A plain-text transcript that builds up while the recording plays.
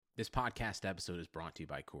This podcast episode is brought to you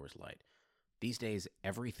by Coors Light. These days,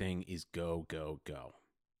 everything is go, go, go.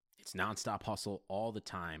 It's nonstop hustle all the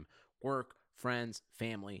time. Work, friends,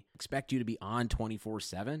 family expect you to be on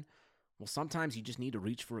 24/7. Well, sometimes you just need to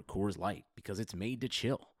reach for a Coors Light because it's made to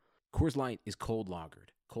chill. Coors Light is cold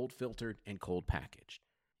lagered, cold filtered, and cold packaged.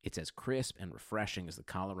 It's as crisp and refreshing as the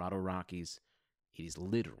Colorado Rockies. It is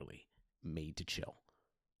literally made to chill.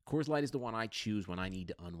 Coors Light is the one I choose when I need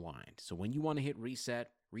to unwind. So when you want to hit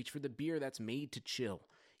reset, reach for the beer that's made to chill.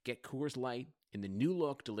 Get Coors Light in the new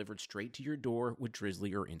look delivered straight to your door with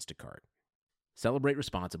Drizzly or Instacart. Celebrate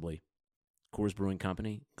responsibly. Coors Brewing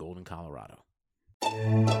Company, Golden, Colorado.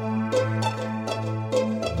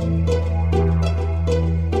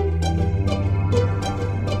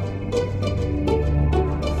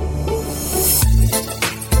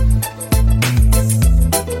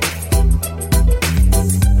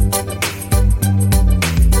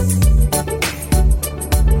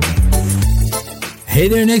 Hey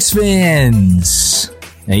there, Knicks fans!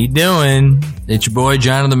 How you doing? It's your boy,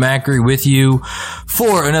 Jonathan Macri, with you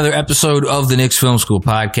for another episode of the Knicks Film School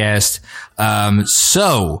podcast.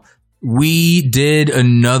 So we did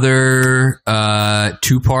another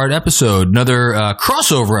two-part episode, another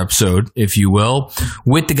crossover episode, if you will,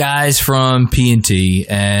 with the guys from P&T.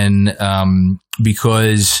 And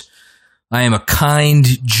because I am a kind,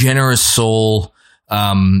 generous soul,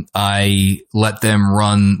 I let them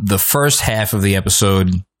run the first half of the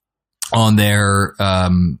episode on their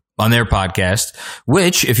podcast,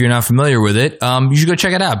 which, if you're not familiar with it, you should go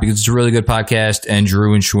check it out because it's a really good podcast. And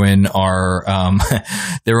Drew and Schwinn are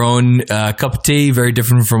their own cup of tea, very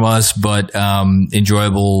different from us, but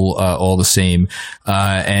enjoyable all the same.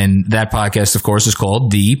 And that podcast, of course, is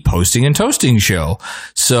called The Posting and Toasting Show.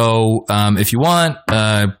 So if you want,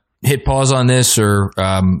 hit pause on this or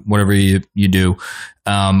whatever you do.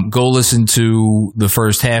 Go listen to the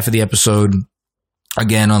first half of the episode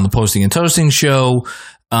again on the Posting and Toasting Show,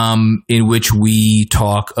 in which we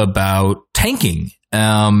talk about tanking,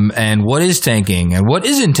 and what is tanking and what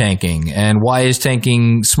isn't tanking, and why is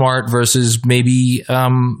tanking smart versus maybe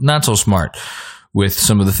not so smart, with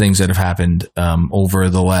some of the things that have happened over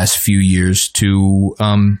the last few years to,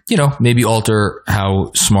 maybe alter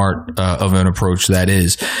how smart of an approach that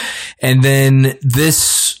is. And then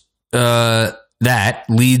this, that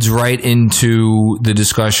leads right into the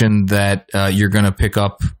discussion that you're going to pick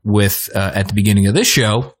up with at the beginning of this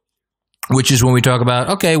show, which is when we talk about,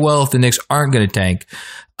 okay, well, if the Knicks aren't going to tank,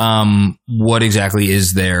 what exactly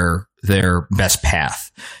is their best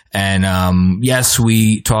path? And yes,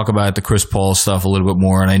 we talk about the Chris Paul stuff a little bit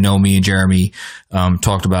more, and I know me and Jeremy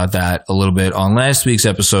talked about that a little bit on last week's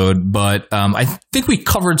episode, but I think we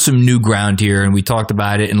covered some new ground here, and we talked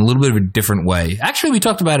about it in a little bit of a different way. Actually, we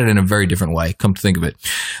talked about it in a very different way, come to think of it.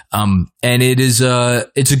 And it's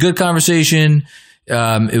a good conversation.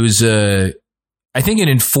 It was I think an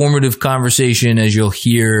informative conversation, as you'll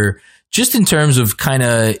hear, just in terms of kind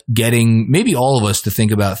of getting maybe all of us to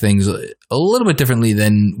think about things a little bit differently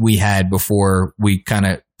than we had before we kind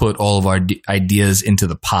of put all of our ideas into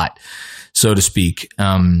the pot, so to speak.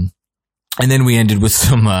 And then we ended with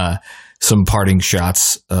some parting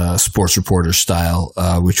shots, sports reporter style,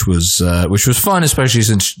 which was fun, especially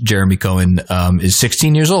since Jeremy Cohen is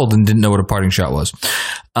 16 years old and didn't know what a parting shot was.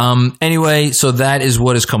 Anyway, so that is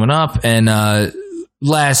what is coming up. And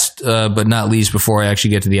last but not least, before I actually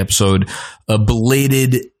get to the episode, a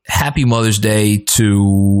belated Happy Mother's Day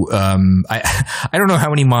to I don't know how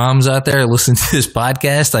many moms out there listen to this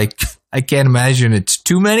podcast. I can't imagine it's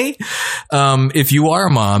too many. If you are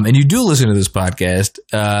a mom and you do listen to this podcast,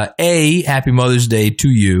 A, Happy Mother's Day to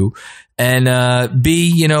you, and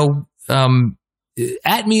B,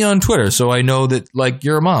 at me on Twitter so I know that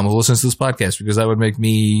you're a mom who listens to this podcast, because that would make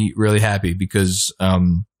me really happy, because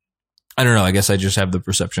I don't know. I guess I just have the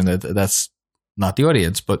perception that that's not the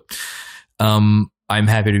audience, but I'm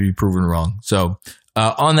happy to be proven wrong. So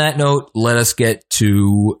on that note, let us get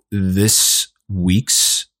to this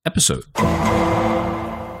week's episode.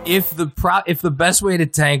 If the best way to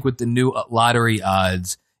tank with the new lottery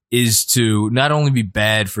odds is to not only be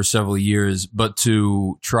bad for several years, but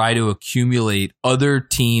to try to accumulate other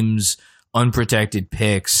teams' unprotected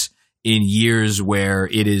picks in years where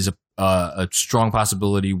it is a strong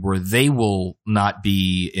possibility where they will not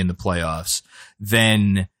be in the playoffs,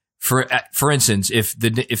 then for instance, if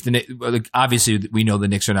the obviously we know the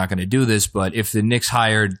Knicks are not going to do this, but if the Knicks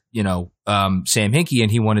hired Sam Hinkie and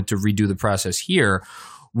he wanted to redo the process here,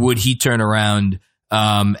 would he turn around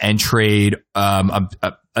and trade?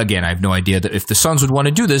 Again, I have no idea that if the Suns would want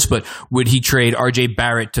to do this, but would he trade RJ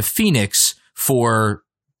Barrett to Phoenix for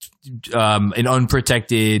an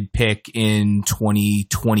unprotected pick in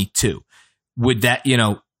 2022. Would that,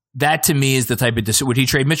 that to me is the type of decision. Would he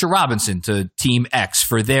trade Mitchell Robinson to Team X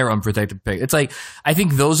for their unprotected pick? It's like, I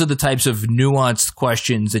think those are the types of nuanced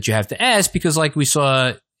questions that you have to ask, because like we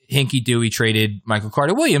saw Hinkie do, he traded Michael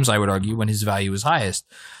Carter Williams, I would argue, when his value was highest.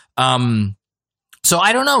 So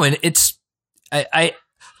I don't know. And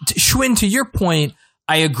Schwinn, to your point,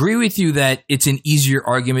 I agree with you that it's an easier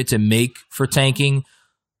argument to make for tanking,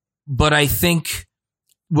 but I think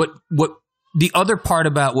what the other part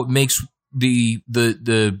about what makes the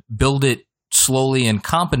build it slowly and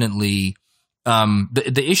competently,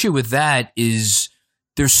 the issue with that is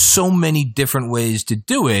there's so many different ways to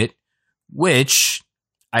do it, which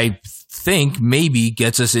I think maybe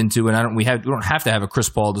gets us into, and we don't have to have a Chris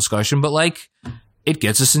Paul discussion, but like it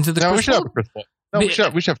gets us into the we should have a Chris Paul. We should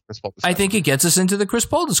have a Chris Paul discussion. I think it gets us into the Chris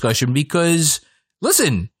Paul discussion because,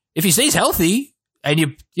 listen, if he stays healthy and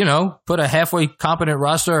you put a halfway competent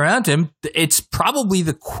roster around him, it's probably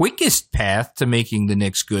the quickest path to making the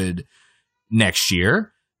Knicks good next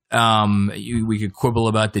year. We could quibble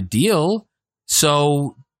about the deal.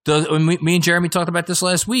 So me and Jeremy talked about this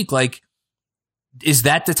last week. Like, is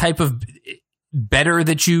that the type of better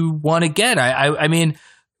that you want to get? I mean,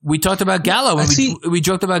 we talked about Gallo, and we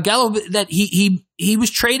joked about Gallo that he was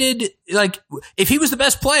traded. Like, if he was the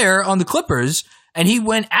best player on the Clippers and he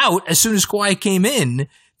went out as soon as Kawhi came in,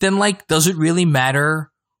 then like, does it really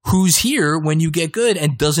matter who's here when you get good?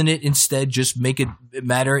 And doesn't it instead just make it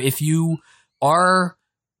matter if you are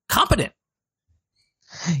competent?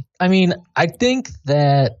 I mean, I think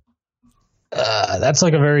that that's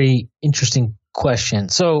like a very interesting question.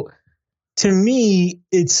 So to me,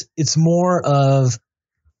 it's more of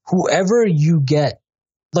whoever you get,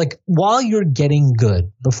 like while you're getting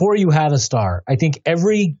good, before you have a star, I think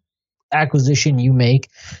every acquisition you make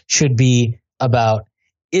should be about,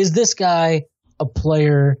 is this guy a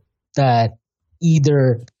player that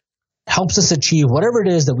either helps us achieve whatever it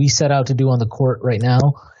is that we set out to do on the court right now?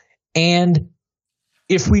 And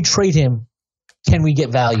if we trade him, can we get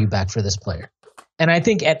value back for this player? And I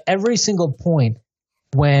think at every single point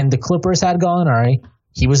when the Clippers had Gallinari,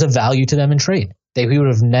 he was a value to them in trade. He would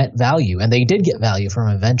have net value, and they did get value from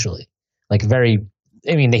him eventually.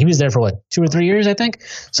 He was there for 2 or 3 years, I think.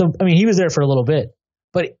 So, I mean, he was there for a little bit.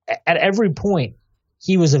 But at every point,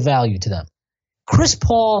 he was a value to them. Chris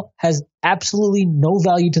Paul has absolutely no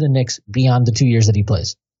value to the Knicks beyond the 2 years that he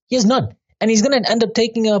plays. He has none. And he's going to end up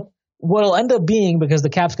taking up what will end up being, because the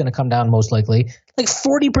cap's going to come down most likely, like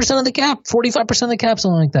 40% of the cap, 45% of the cap,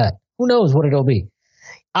 something like that. Who knows what it'll be?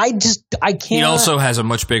 I can't. He also has a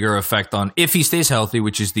much bigger effect on, if he stays healthy,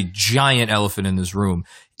 which is the giant elephant in this room.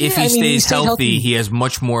 If he stays healthy, he has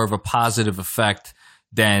much more of a positive effect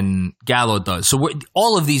than Gallo does. So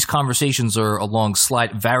all of these conversations are along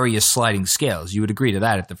various sliding scales. You would agree to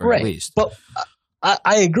that at the very least. But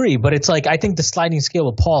I agree. But it's like, I think the sliding scale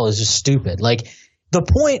with Paul is just stupid. Like, the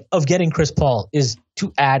point of getting Chris Paul is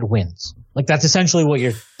to add wins. Like, that's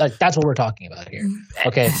essentially that's what we're talking about here.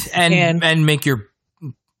 Okay. And make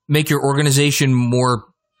your organization more,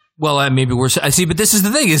 well, maybe worse. I see, but this is the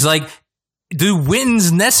thing, is like, do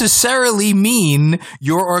wins necessarily mean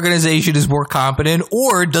your organization is more competent,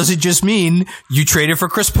 or does it just mean you traded for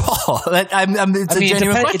Chris Paul? It's a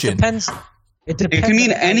genuine question. It depends. It can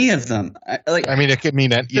mean any of them. It could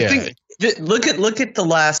mean look at the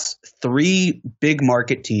last 3 big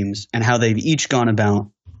market teams and how they've each gone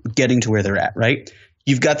about getting to where they're at, right?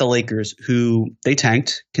 You've got the Lakers, who they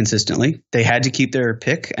tanked consistently. They had to keep their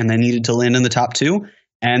pick, and they needed to land in the top 2.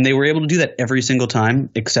 And they were able to do that every single time,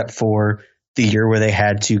 except for the year where they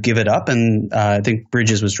had to give it up. And I think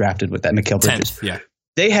Bridges was drafted with that, Mikal Bridges. 10th, yeah.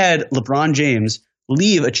 They had LeBron James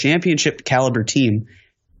leave a championship caliber team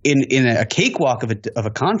in a cakewalk of a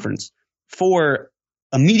conference for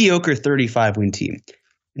a mediocre 35-win team,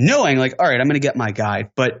 knowing like, all right, I'm going to get my guy.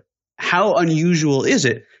 But how unusual is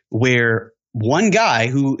it where one guy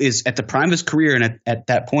who is at the prime of his career and at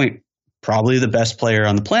that point probably the best player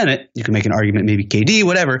on the planet, you can make an argument, maybe KD,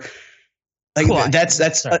 whatever. Like Kawhi.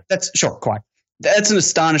 That's sure, Kawhi. That's an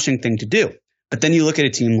astonishing thing to do. But then you look at a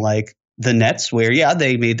team like the Nets, where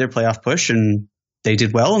they made their playoff push and they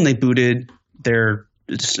did well, and they booted their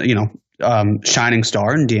shining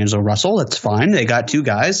star in D'Angelo Russell. That's fine. They got 2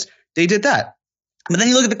 guys. They did that. But then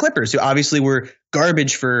you look at the Clippers, who obviously were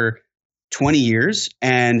garbage for 20 years,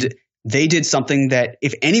 and they did something that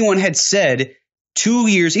if anyone had said 2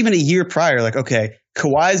 years, even a year prior, like, okay,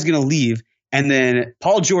 Kawhi is going to leave, and then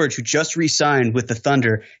Paul George, who just re-signed with the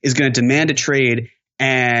Thunder, is going to demand a trade,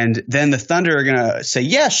 and then the Thunder are going to say,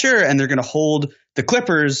 yeah, sure, and they're going to hold the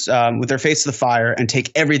Clippers with their face to the fire and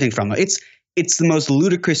take everything from them. it's the most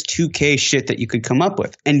ludicrous 2K shit that you could come up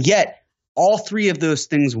with. And yet, all three of those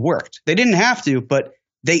things worked. They didn't have to, but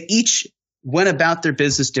they each went about their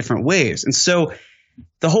business different ways. And so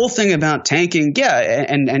the whole thing about tanking,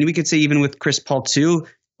 and we could say even with Chris Paul too,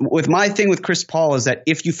 with my thing with Chris Paul is that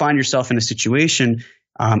if you find yourself in a situation,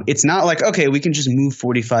 it's not like, okay, we can just move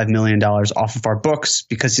 $45 million off of our books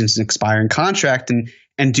because it's an expiring contract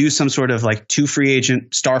and do some sort of like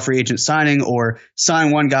star free agent signing or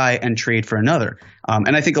sign one guy and trade for another.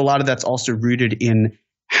 And I think a lot of that's also rooted in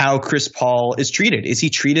how Chris Paul is treated. Is he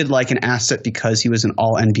treated like an asset because he was an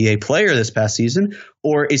all NBA player this past season?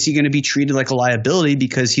 Or is he going to be treated like a liability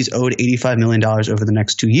because he's owed $85 million over the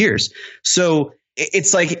next 2 years? So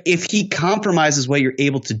it's like if he compromises what you're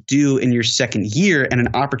able to do in your second year and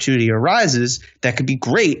an opportunity arises that could be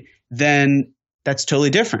great, then that's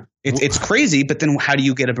totally different. It's crazy, but then how do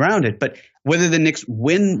you get around it? But whether the Knicks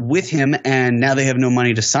win with him and now they have no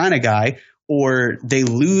money to sign a guy, or they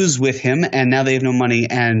lose with him and now they have no money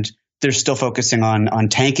and they're still focusing on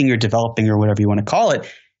tanking or developing or whatever you want to call it,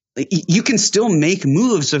 you can still make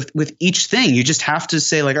moves with each thing. You just have to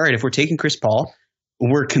say like, all right, if we're taking Chris Paul,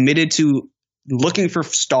 we're committed to looking for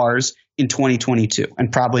stars in 2022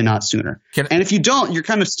 and probably not sooner. And if you don't, you're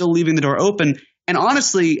kind of still leaving the door open. And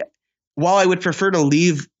honestly, while I would prefer to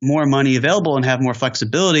leave more money available and have more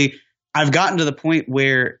flexibility, I've gotten to the point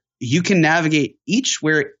where you can navigate each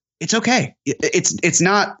where it's okay. It's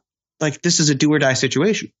not like this is a do or die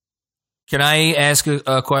situation. Can I ask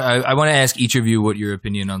a question? I want to ask each of you what your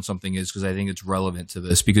opinion on something is because I think it's relevant to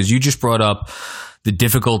this because you just brought up the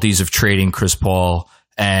difficulties of trading Chris Paul.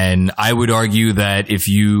 And I would argue that if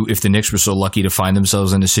the Knicks were so lucky to find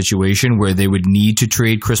themselves in a situation where they would need to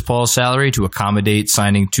trade Chris Paul's salary to accommodate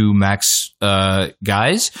signing two max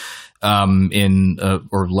guys in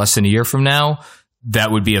or less than a year from now,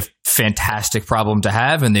 that would be a fantastic problem to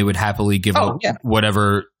have, and they would happily give up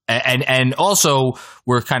whatever. And also,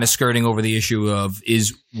 we're kind of skirting over the issue of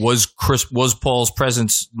was Paul's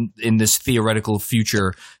presence in this theoretical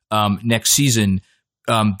future next season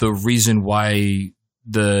the reason why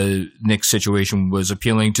the Knicks situation was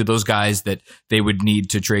appealing to those guys that they would need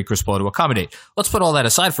to trade Chris Paul to accommodate. Let's put all that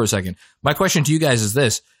aside for a second. My question to you guys is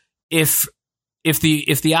this: if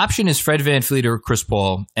the option is Fred VanVleet or Chris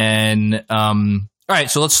Paul, and all right,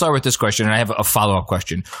 so let's start with this question, and I have a follow-up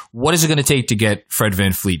question. What is it going to take to get Fred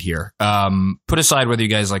VanVleet here? Put aside whether you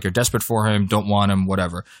guys are desperate for him, don't want him,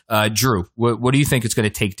 whatever. Drew, what do you think it's going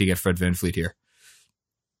to take to get Fred VanVleet here?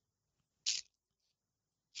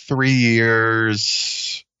 3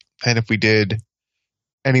 years, and if we did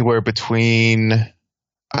anywhere between,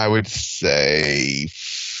 I would say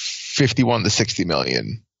 51 to 60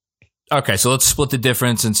 million. Okay, so let's split the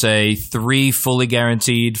difference and say 3 fully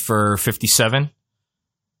guaranteed for 57.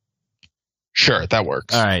 Sure, that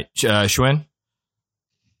works. All right, Schwinn?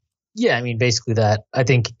 Yeah, I mean, basically that. I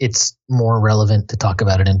think it's more relevant to talk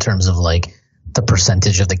about it in terms of like the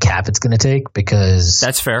percentage of the cap it's going to take because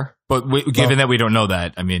that's fair. But given that we don't know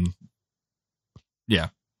that, I mean, yeah.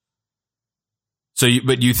 So,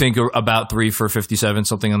 but you think about 3 for 57,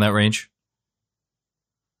 something on that range?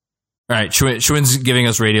 All right, Schwinn's giving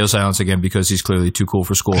us radio silence again because he's clearly too cool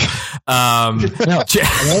for school. No,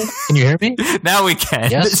 can you hear me? Now we can.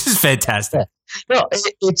 Yes. This is fantastic. Yeah. No,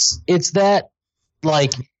 it's that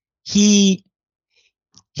like he's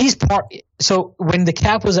part. So when the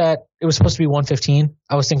cap was it was supposed to be 115.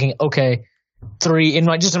 I was thinking, okay, 3 in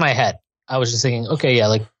my head. I was just thinking, okay, yeah,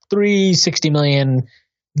 like 360 million,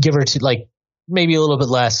 give or take, like maybe a little bit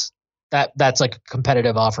less. That's like a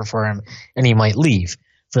competitive offer for him, and he might leave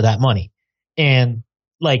for that money. And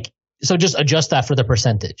like, so just adjust that for the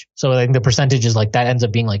percentage. So I think the percentage is like, that ends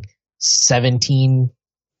up being like 17%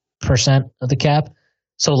 of the cap.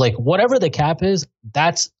 So like whatever the cap is,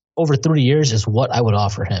 that's over 3 years is what I would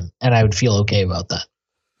offer him. And I would feel okay about that.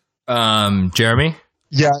 Jeremy?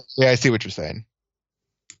 Yeah, I see what you're saying.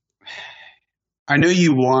 I know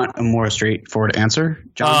you want a more straightforward answer,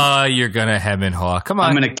 John. You're going to hem and haw. Come on.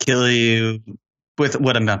 I'm going to kill you with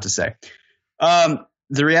what I'm about to say.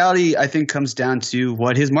 The reality, I think, comes down to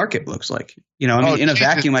what his market looks like. You know, I mean, in a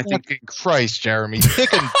vacuum, I think. Christ, Jeremy,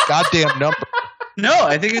 pick a goddamn number. No,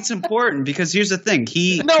 I think it's important because here's the thing.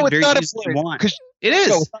 He no, very it's easily not want. It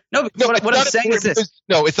is. No, what I'm saying is this.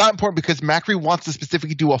 No, it's not important because Macri wants to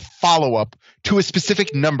specifically do a follow-up to a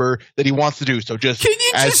specific number that he wants to do. So just can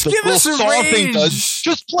you as just the give us a range? Thing does,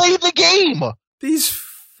 just play the game. These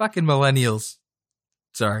fucking millennials.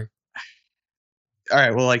 Sorry. All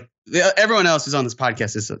right. Well, like Everyone else who's on this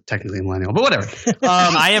podcast is technically a millennial, but whatever.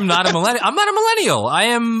 I am not a millennial. I'm not a millennial. I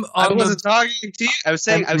am. I wasn't talking to you. I was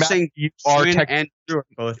saying you are and Drew are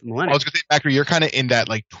both millennials. I was going to say, Macri, you're kind of in that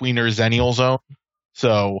like tweener zennial zone.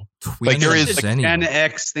 So like there is like Gen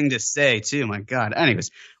X thing to say too. My God.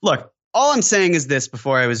 Anyways, look, all I'm saying is this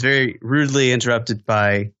before I was very rudely interrupted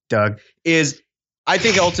by Doug is I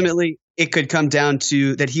think ultimately it could come down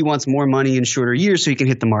to that he wants more money in shorter years so he can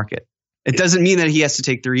hit the market. It doesn't mean that he has to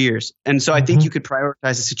take 3 years. And so I think you could prioritize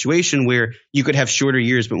a situation where you could have shorter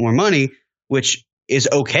years but more money, which is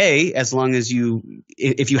okay as long as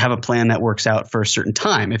if you have a plan that works out for a certain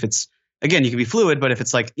time. If it's, again, you can be fluid, but if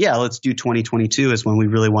it's like, yeah, let's do 2022 is when we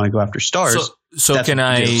really want to go after stars. So can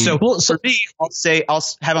I? So for me,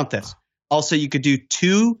 how about this? I'll say you could do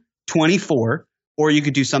 224 or you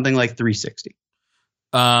could do something like 360.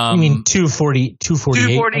 I mean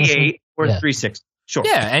 248 or 360. Sure.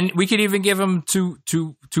 Yeah, and we could even give him two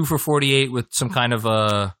for 48 with some kind of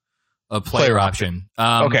a player option.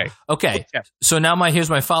 Okay. Yeah. So now here's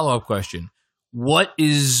my follow-up question. What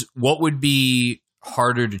would be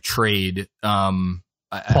harder to trade?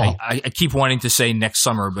 I keep wanting to say next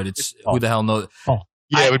summer, but it's who the hell knows?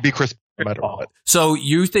 Yeah, it would be Chris Paul no matter what. So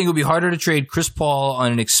you think it would be harder to trade Chris Paul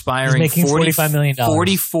on an expiring $45 million.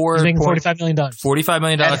 $45 million. $45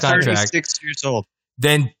 million contract. 36 years old.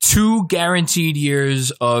 Then 2 guaranteed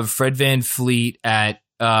years of Fred VanVleet at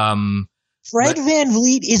Fred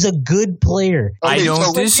VanVleet is a good player. I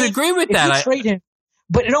don't disagree with that. Trade him.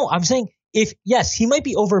 But no, I'm saying yes, he might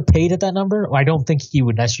be overpaid at that number. Well, I don't think he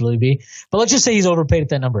would necessarily be. But let's just say he's overpaid at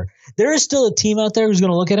that number. There is still a team out there who's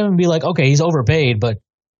going to look at him and be like, okay, he's overpaid, but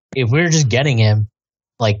if we're just getting him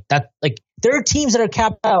like that, like there are teams that are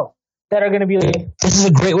capped out that are going to be like, this is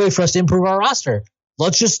a great way for us to improve our roster.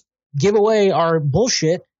 Let's just give away our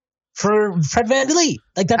bullshit for Fred VanVleet.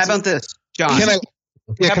 Like that's. How about this, John? Can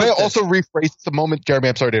I also rephrase the moment, Jeremy?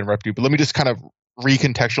 I'm sorry to interrupt you, but let me just kind of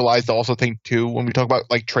recontextualize the also thing too. When we talk about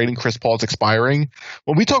like trading Chris Paul's expiring,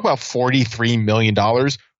 when we talk about $43 million,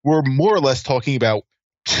 we're more or less talking about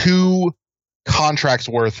 2 contracts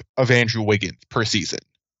worth of Andrew Wiggins per season.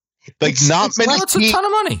 Like it's many. That's a ton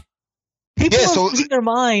of money. People are losing their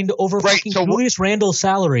mind over Julius Randle's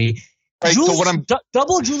salary. Right,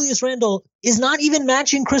 double Julius Randle is not even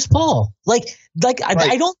matching Chris Paul. I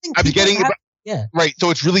don't think right.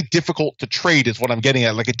 So it's really difficult to trade is what I'm getting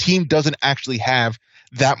at. Like a team doesn't actually have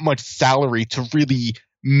that much salary to really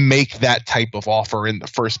make that type of offer in the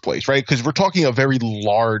first place, right? Because we're talking a very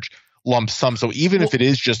large lump sum. So even if it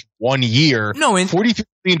is just 1 year, $43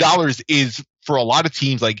 million is for a lot of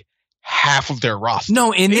teams like half of their roster.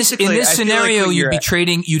 No, in this scenario,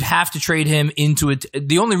 you'd have to trade him into it.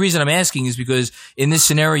 The only reason I'm asking is because in this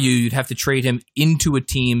scenario, you'd have to trade him into a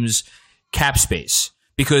team's cap space.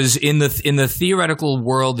 Because in the theoretical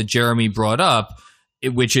world that Jeremy brought up,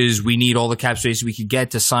 which is we need all the cap space we could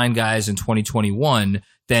get to sign guys in 2021,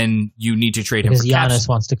 then you need to trade him for cap space. Giannis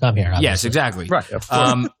wants to come here. Obviously. Yes, exactly. Right.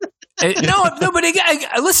 But again,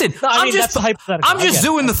 listen. I'm just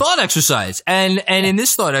doing the thought exercise, and in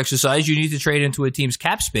this thought exercise, you need to trade into a team's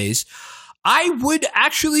cap space. I would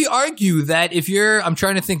actually argue that I'm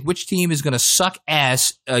trying to think which team is going to suck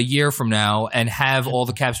ass a year from now and have all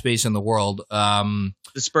the cap space in the world.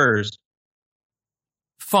 The Spurs.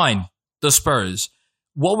 Fine, the Spurs.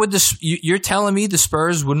 What would you're telling me the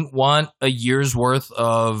Spurs wouldn't want a year's worth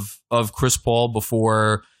of Chris Paul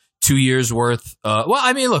before 2 years worth? Well,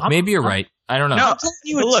 I mean, look, maybe you're right. I don't know. No,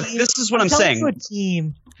 look, this is what I'm saying. A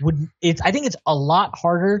team I think it's a lot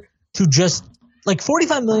harder to just like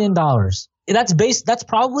 $45 million. That's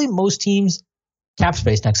probably most teams' cap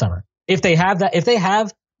space next summer. If they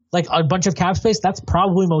have like a bunch of cap space, that's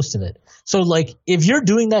probably most of it. So like if you're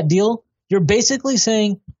doing that deal, you're basically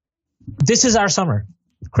saying this is our summer.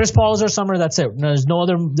 Chris Paul is our summer. That's it. There's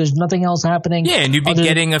nothing else happening. Yeah, and you'd be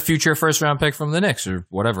getting a future first round pick from the Knicks or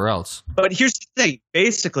whatever else. But here's the thing.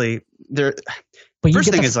 Basically,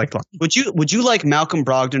 first thing is like, would you like Malcolm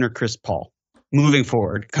Brogdon or Chris Paul moving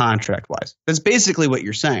forward, contract wise? That's basically what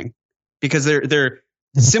you're saying, because they're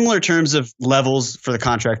similar terms of levels for the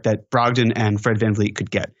contract that Brogdon and Fred VanVleet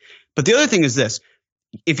could get. But the other thing is this: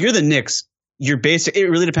 if you're the Knicks, it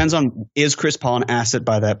really depends on, is Chris Paul an asset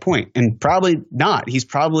by that point? And probably not. He's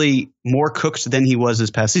probably more cooked than he was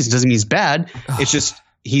this past season. Doesn't mean he's bad. It's just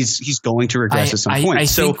he's going to regress at some point. I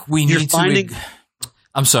think we need to.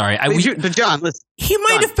 I'm sorry. But John, listen. He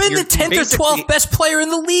might have been the 10th or 12th best player in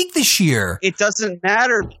the league this year. It doesn't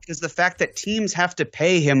matter, because the fact that teams have to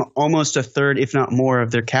pay him almost a third, if not more,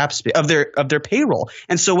 of their cap space, of their payroll.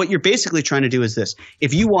 And so what you're basically trying to do is this: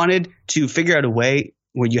 if you wanted to figure out a way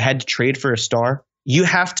where you had to trade for a star, you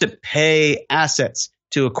have to pay assets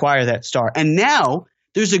to acquire that star. And now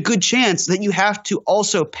there's a good chance that you have to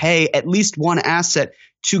also pay at least one asset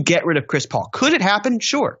to get rid of Chris Paul. Could it happen?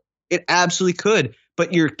 Sure. It absolutely could.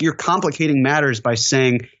 But you're complicating matters by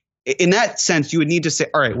saying, in that sense, you would need to say,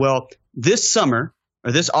 all right, well, this summer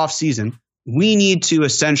or this offseason, we need to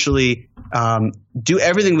essentially do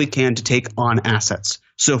everything we can to take on assets.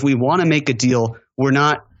 So if we want to make a deal, we're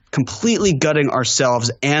not completely gutting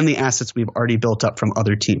ourselves and the assets we've already built up from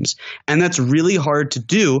other teams. And that's really hard to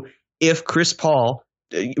do if Chris Paul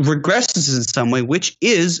regresses in some way, which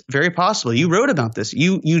is very possible. You wrote about this.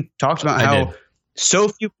 You talked about how so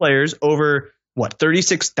few players over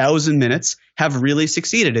 36,000 minutes have really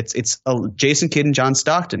succeeded. It's Jason Kidd and John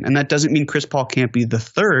Stockton. And that doesn't mean Chris Paul can't be the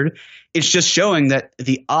third. It's just showing that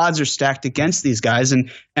the odds are stacked against these guys.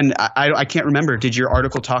 And I can't remember. Did your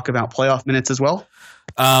article talk about playoff minutes as well?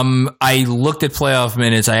 I looked at playoff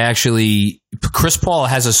minutes. Chris Paul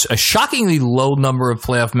has a shockingly low number of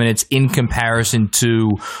playoff minutes in comparison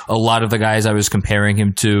to a lot of the guys I was comparing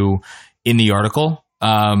him to in the article.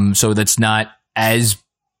 So that's not as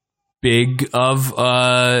big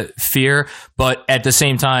of fear, but at the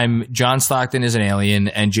same time, John Stockton is an alien,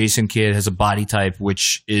 and Jason Kidd has a body type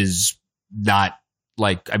which is not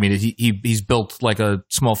he's built like a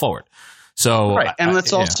small forward. So right, and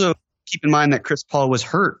let's also keep in mind that Chris Paul was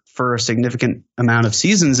hurt for a significant amount of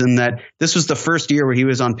seasons, and that this was the first year where he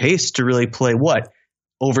was on pace to really play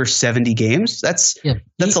over 70 games. That's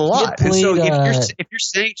a lot. And so if you're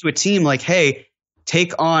saying to a team like, hey,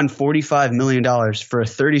 take on $45 million for a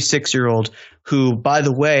 36-year-old who, by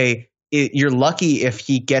the way, you're lucky if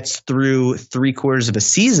he gets through 3/4 of a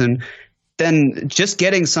season, then just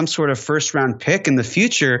getting some sort of first-round pick in the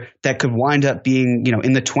future that could wind up being,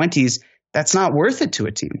 in the 20s, that's not worth it to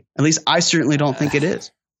a team. At least I certainly don't think it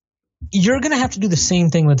is. You're going to have to do the same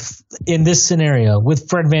thing in this scenario with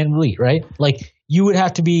Fred VanVleet, right? Like you would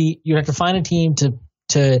have to find a team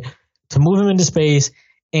to move him into space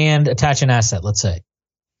and attach an asset, let's say.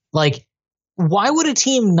 Like, why would a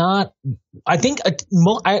team not – I think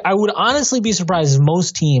I would honestly be surprised if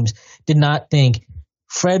most teams did not think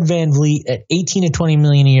Fred VanVleet at $18 to $20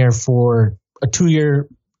 million a year for a 2-year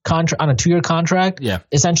contract, on a 2-year contract,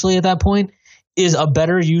 essentially at that point, is a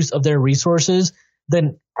better use of their resources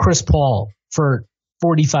than Chris Paul for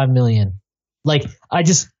 $45 million. Like,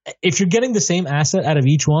 if you're getting the same asset out of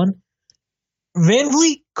each one,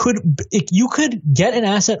 VanVleet you could get an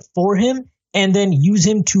asset for him and then use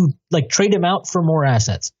him to trade him out for more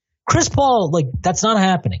assets. Chris Paul, that's not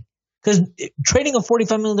happening because trading a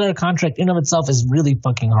 $45 million contract in of itself is really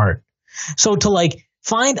fucking hard. So to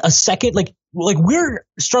find a second, we're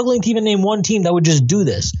struggling to even name one team that would just do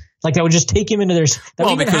this. That would just take him into their.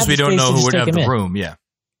 Because we don't know who would have the room. Yeah.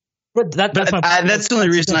 But that's the only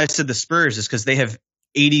reason I said the Spurs is because they have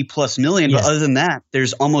 $80+ million. Yes. But other than that,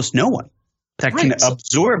 there's almost no one that can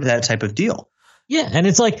absorb that type of deal. Yeah, and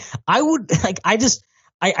it's I would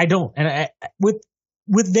I don't, and with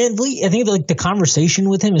VanVleet, I think the conversation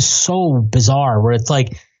with him is so bizarre where it's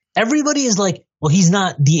everybody is well, he's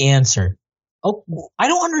not the answer. Oh, I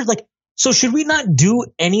don't so should we not do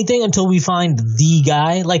anything until we find the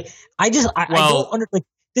guy? I don't under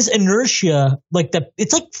this inertia,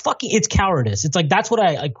 it's it's cowardice. It's that's what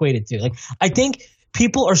I equate it to. I think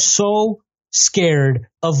people are so scared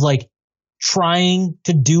of trying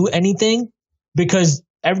to do anything because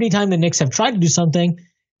every time the Knicks have tried to do something,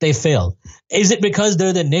 they failed. Is it because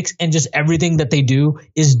they're the Knicks and just everything that they do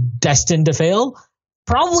is destined to fail?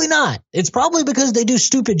 Probably not. It's probably because they do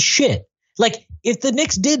stupid shit. If the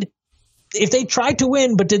Knicks if they tried to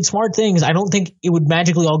win but did smart things, I don't think it would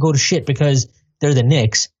magically all go to shit because they're the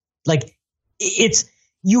Knicks.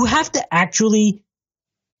 You have to actually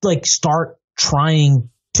start trying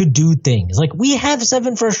to do things. We have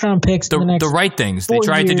 7 first-round picks. The right things. They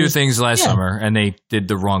tried to do things last summer, and they did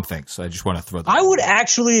the wrong things. So I just want to throw that. I would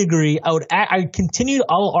actually agree.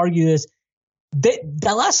 I'll argue this.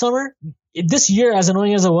 That last summer, this year, as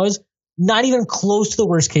annoying as it was, not even close to the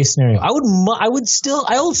worst-case scenario. I will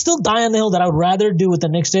still die on the hill that I would rather do what the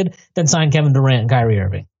Knicks did than sign Kevin Durant and Kyrie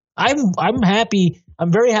Irving. I'm happy.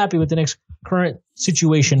 I'm very happy with the Knicks' current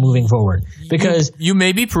situation moving forward because you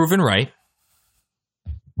may be proven right.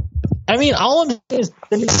 I mean, all I'm saying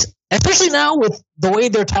is, especially now with the way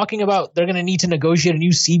they're talking about they're going to need to negotiate a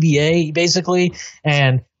new CBA, basically,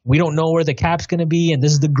 and we don't know where the cap's going to be, and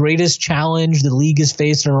this is the greatest challenge the league has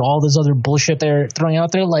faced, or all this other bullshit they're throwing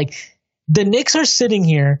out there. The Knicks are sitting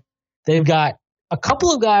here. They've got a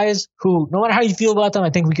couple of guys who, no matter how you feel about them, I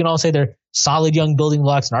think we can all say they're solid young building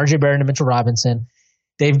blocks, and RJ Barrett and Mitchell Robinson.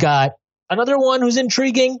 They've got another one who's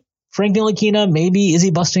intriguing, Frank Ntilikina. Maybe is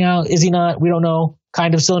he busting out? Is he not? We don't know.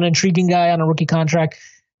 kind of still an intriguing guy on a rookie contract.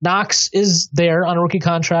 Knox is there on a rookie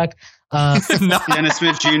contract. Dennis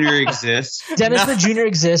Smith Jr. exists. Dennis Smith Jr.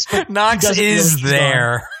 exists. But Knox is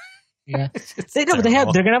there. Yeah, they're gonna have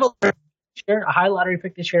a high lottery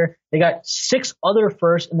pick this year. They got 6 other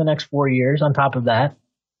firsts in the next 4 years on top of that.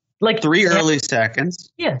 Like 3 early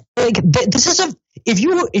seconds. Yeah, like this is if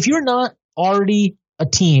you're not already a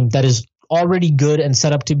team that is already good and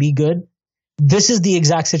set up to be good, this is the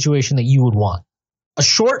exact situation that you would want. A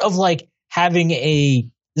short of like having a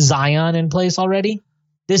Zion in place already,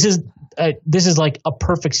 this is like a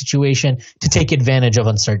perfect situation to take advantage of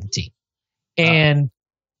uncertainty. And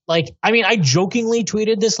like, I mean, I jokingly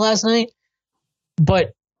tweeted this last night,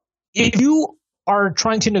 but if you are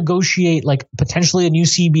trying to negotiate like potentially a new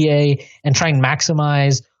CBA and try and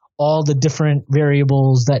maximize all the different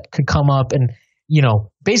variables that could come up and, you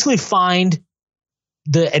know, basically find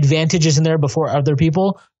the advantages in there before other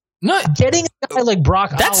people. Getting a guy like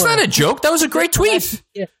Brock That's Aller, not a joke. That was a great tweet.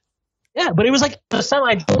 Yeah, but it was like a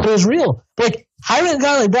semi-joke. It was real. But like hiring a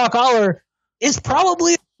guy like Brock Aller is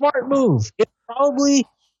probably a smart move. It's probably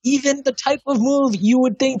even the type of move you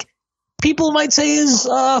would think people might say is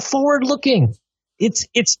forward-looking. It's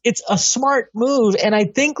a smart move, and I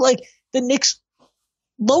think like the Knicks,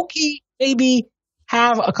 low-key, maybe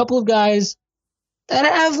have a couple of guys that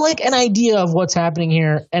have like an idea of what's happening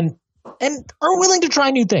here and are willing to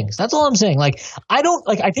try new things. That's all I'm saying. Like I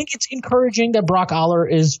think it's encouraging that Brock Aller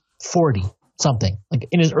is 40 something, like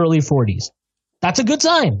in his early 40s. That's a good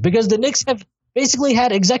sign because the Knicks have basically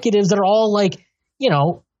had executives that are all like, you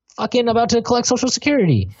know, fucking about to collect Social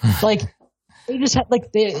Security. Like they just have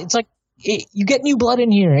like you get new blood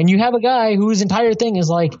in here, and you have a guy whose entire thing is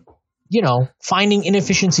like, you know, finding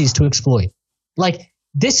inefficiencies to exploit. Like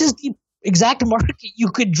this is the exact market you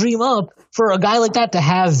could dream up for a guy like that to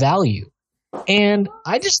have value. And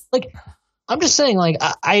I'm just saying, like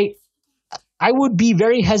I would be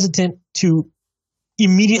very hesitant to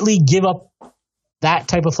immediately give up that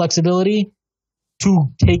type of flexibility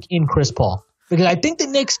to take in Chris Paul, because I think the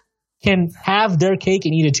Knicks can have their cake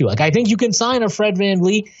and eat it too. Like I think you can sign a Fred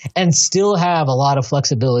VanVleet and still have a lot of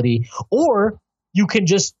flexibility, or you can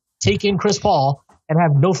just take in Chris Paul and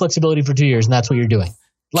have no flexibility for 2 years, and that's what you're doing.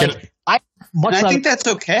 Like I think that's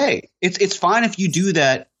okay. It's fine if you do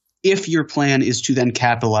that if your plan is to then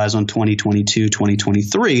capitalize on 2022,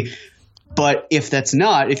 2023. But if that's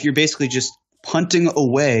not, if you're basically just punting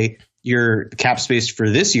away your cap space for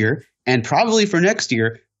this year and probably for next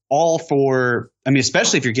year,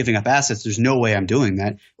 especially if you're giving up assets, there's no way I'm doing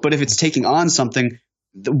that. But if it's taking on something,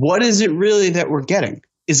 what is it really that we're getting?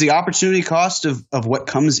 Is the opportunity cost of what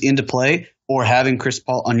comes into play or having Chris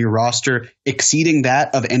Paul on your roster exceeding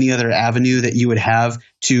that of any other avenue that you would have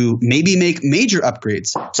to maybe make major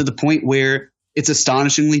upgrades to the point where it's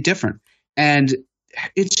astonishingly different? And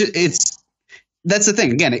that's the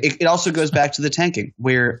thing. Again, it also goes back to the tanking,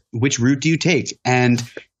 where which route do you take? And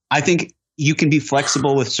I think you can be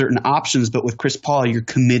flexible with certain options, but with Chris Paul, you're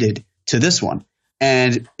committed to this one.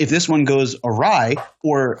 And if this one goes awry,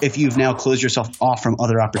 or if you've now closed yourself off from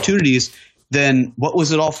other opportunities, then what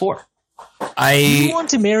was it all for? Do you want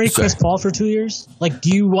to marry Chris Paul for 2 years? Like,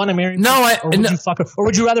 do you want to marry? Or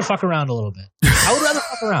would you rather fuck around a little bit? I would rather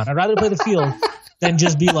fuck around. I'd rather play the field than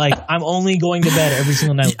just be like, I'm only going to bed every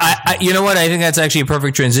single night. You know what? I think that's actually a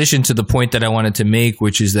perfect transition to the point that I wanted to make,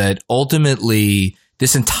 which is that ultimately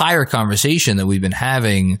this entire conversation that we've been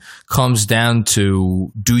having comes down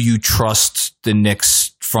to, do you trust the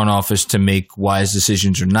Knicks front office to make wise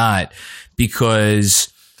decisions or not?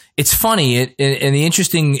 Because it's funny, in an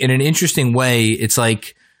interesting way, it's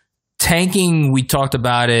like tanking. We talked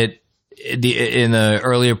about it in the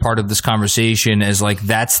earlier part of this conversation as like,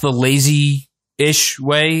 that's the lazy-ish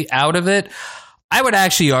way out of it. I would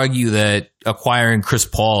actually argue that acquiring Chris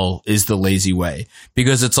Paul is the lazy way,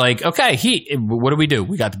 because it's like, okay, what do?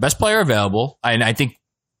 We got the best player available. And I think,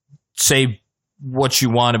 say what you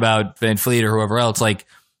want about VanVleet or whoever else, like,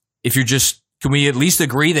 if you're just, can we at least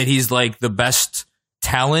agree that he's like the best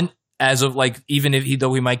talent as of like, even if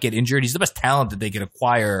though he might get injured, he's the best talent that they could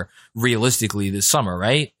acquire realistically this summer,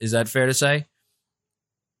 right? Is that fair to say?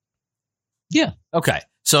 Yeah. Okay.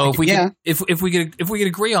 So if we could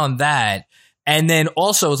agree on that. And then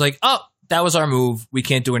also it's like, oh, that was our move. We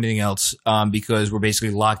can't do anything else because we're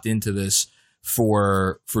basically locked into this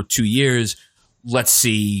for 2 years. Let's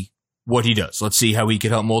see what he does. Let's see how he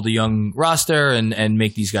could help mold a young roster and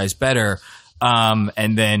make these guys better.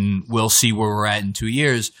 And then we'll see where we're at in 2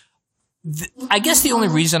 years. I guess the only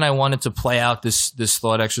reason I wanted to play out this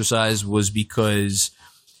thought exercise was because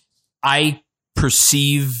I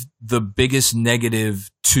perceive the biggest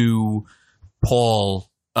negative to Paul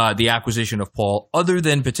the acquisition of Paul, other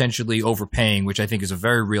than potentially overpaying, which I think is a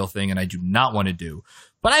very real thing and I do not want to do.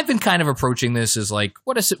 But I've been kind of approaching this as like,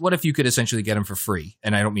 what if you could essentially get him for free?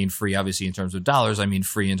 And I don't mean free, obviously, in terms of dollars. I mean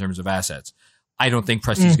free in terms of assets. I don't think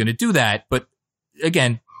Presti's going to do that. But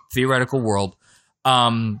again, theoretical world.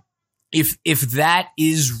 If that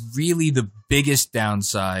is really the biggest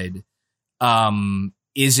downside,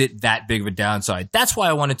 is it that big of a downside? That's why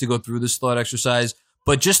I wanted to go through this thought exercise.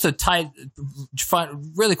 But just to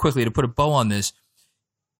really quickly to put a bow on this,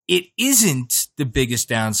 it isn't the biggest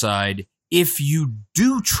downside if you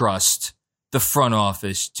do trust the front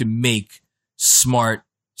office to make smart,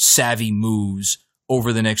 savvy moves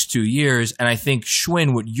over the next 2 years. And I think,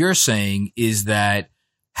 Schwinn, what you're saying is that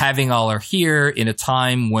having Aller here in a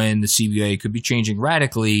time when the CBA could be changing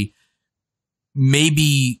radically,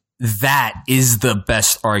 maybe that is the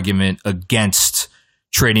best argument against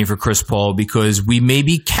trading for Chris Paul, because we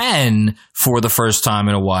maybe can, for the first time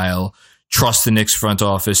in a while, trust the Knicks front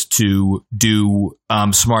office to do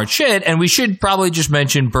smart shit. And we should probably just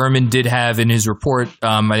mention Berman did have in his report,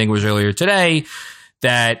 I think it was earlier today,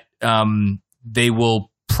 that they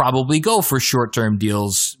will probably go for short-term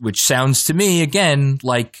deals, which sounds to me, again,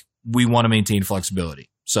 like we want to maintain flexibility.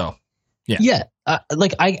 So, yeah. Yeah.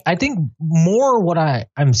 I think more what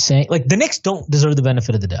I'm saying, like the Knicks don't deserve the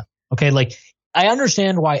benefit of the doubt. Okay. Like, I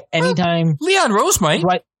understand why anytime Leon Rose might.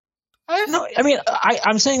 Right.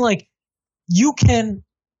 I'm saying like you can,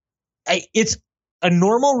 it's a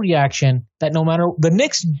normal reaction that no matter the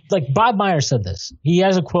Knicks, like Bob Myers said this, he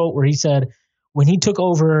has a quote where he said when he took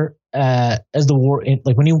over as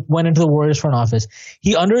when he went into the Warriors front office,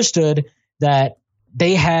 he understood that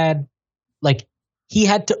they had he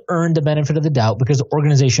had to earn the benefit of the doubt because the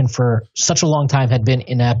organization for such a long time had been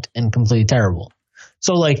inept and completely terrible.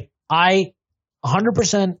 So like I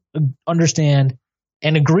 100% understand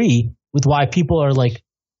and agree with why people are like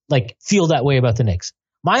feel that way about the Knicks.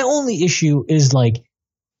 My only issue is like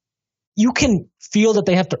you can feel that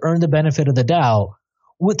they have to earn the benefit of the doubt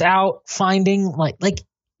without finding like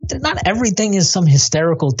not everything is some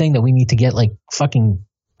hysterical thing that we need to get like fucking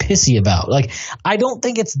pissy about. Like I don't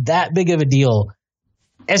think it's that big of a deal.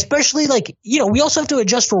 Especially like, we also have to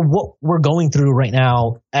adjust for what we're going through right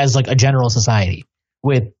now as like a general society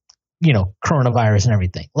with coronavirus and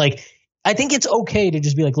everything. Like, I think it's okay to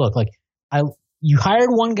just be like, look, like you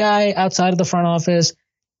hired one guy outside of the front office.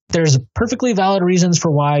 There's perfectly valid reasons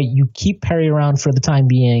for why you keep Perry around for the time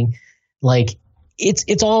being. Like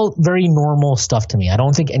it's all very normal stuff to me. I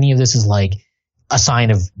don't think any of this is like a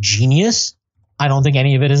sign of genius. I don't think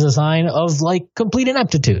any of it is a sign of like complete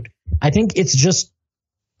ineptitude. I think it's just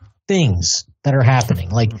things that are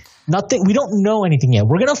happening. Like nothing, we don't know anything yet.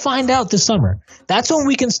 We're going to find out this summer. That's when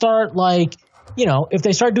we can start like, if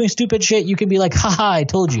they start doing stupid shit, you can be like, haha, I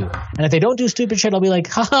told you. And if they don't do stupid shit, I'll be like,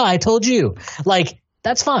 haha, I told you. Like,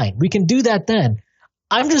 that's fine. We can do that then.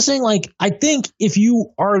 I'm just saying, like, I think if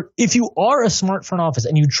you are a smart front office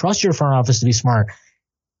and you trust your front office to be smart,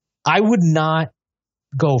 I would not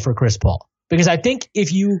go for Chris Paul. Because I think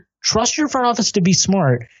if you trust your front office to be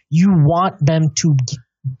smart, you want them to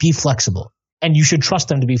be flexible, and you should trust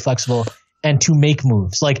them to be flexible and to make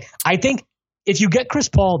moves. Like, I think if you get Chris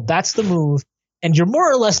Paul, that's the move, and you're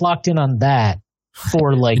more or less locked in on that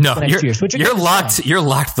for like the next years. But you're locked. Fine. You're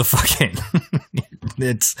locked the fuck in.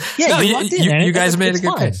 You guys made a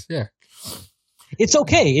good case. Yeah, it's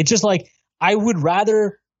okay. It's just like I would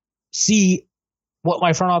rather see what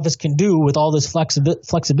my front office can do with all this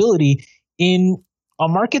flexibility in a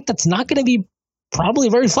market that's not going to be probably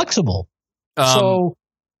very flexible. So.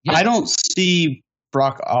 Yeah. I don't see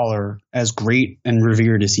Brock Aller, as great and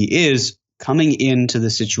revered as he is, coming into the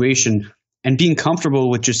situation and being comfortable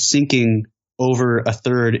with just sinking over a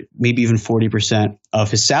third, maybe even 40% of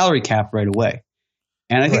his salary cap right away.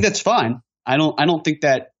 And I think that's fine. I don't think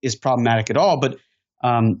that is problematic at all. But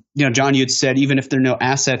John, you had said even if there are no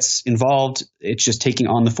assets involved, it's just taking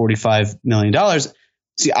on the $45 million.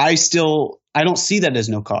 See, I don't see that as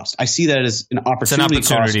no cost. I see that as an opportunity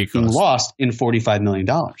cost being lost in $45 million.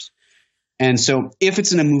 And so if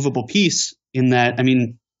it's an immovable piece in that, I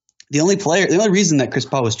mean, the only reason that Chris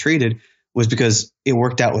Paul was traded was because it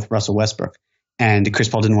worked out with Russell Westbrook and Chris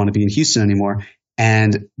Paul didn't want to be in Houston anymore.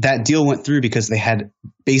 And that deal went through because they had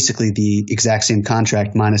basically the exact same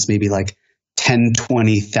contract minus maybe like $10,000,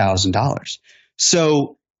 $20,000.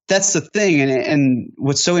 So that's the thing. And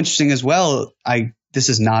what's so interesting as well, this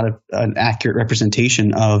is not an accurate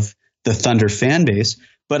representation of the Thunder fan base,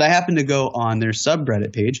 but I happen to go on their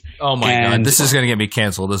subreddit page. Oh my God. This is going to get me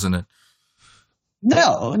canceled, isn't it?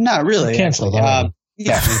 No, not really. Canceled. Yeah,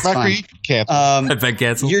 it's fine. Canceled. I've been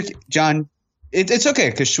canceled. John, It's okay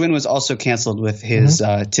because Schwinn was also canceled with his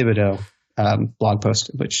Thibodeau blog post,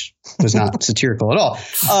 which was not satirical at all.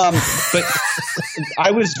 But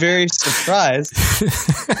I was very surprised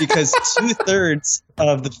because 2/3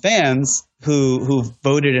 of the fans who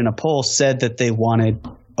voted in a poll said that they wanted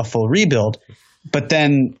a full rebuild. But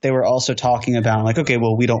then they were also talking about like, okay,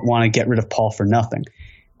 well, we don't want to get rid of Paul for nothing.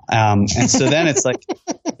 And so then it's like,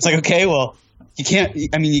 okay, well,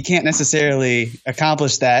 you can't necessarily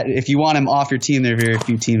accomplish that. If you want him off your team, there are very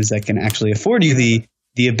few teams that can actually afford you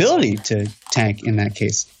the ability to tank in that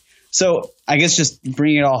case. So I guess just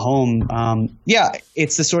bringing it all home.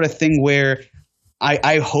 It's the sort of thing where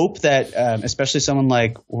I hope that, especially someone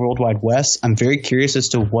like Worldwide Wes, I'm very curious as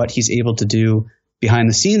to what he's able to do behind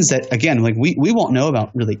the scenes that, again, like we won't know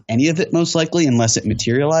about really any of it most likely unless it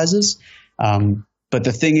materializes. But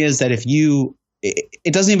the thing is that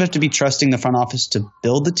it doesn't even have to be trusting the front office to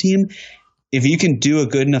build the team. If you can do a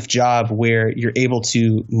good enough job where you're able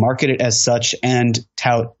to market it as such and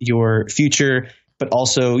tout your future, but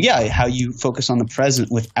also, how you focus on the present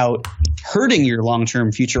without hurting your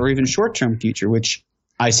long-term future or even short-term future, which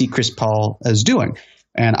I see Chris Paul as doing.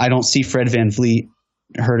 And I don't see Fred VanVleet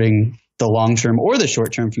hurting the long-term or the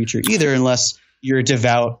short-term future either, unless you're a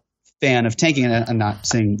devout fan of tanking. And I'm not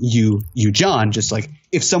saying you, John, just like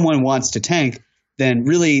if someone wants to tank, then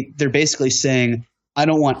really they're basically saying, I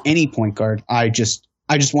don't want any point guard. I just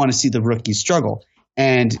want to see the rookies struggle.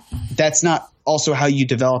 And that's not also how you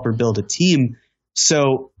develop or build a team.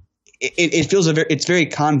 So it feels it's very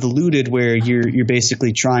convoluted where you're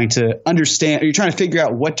basically trying to understand, or you're trying to figure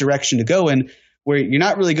out what direction to go in, where you're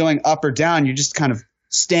not really going up or down. You're just kind of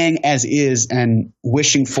staying as is and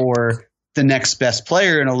wishing for the next best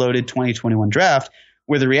player in a loaded 2021 draft,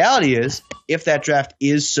 where the reality is if that draft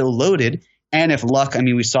is so loaded and if luck,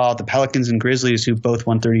 we saw the Pelicans and Grizzlies who both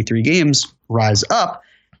won 33 games rise up,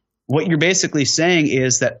 what you're basically saying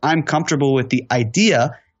is that I'm comfortable with the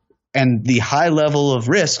idea and the high level of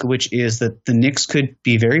risk, which is that the Knicks could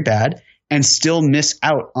be very bad and still miss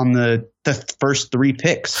out on the first 3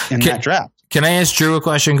 picks in that draft. Can I ask Drew a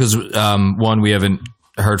question? Because one, we haven't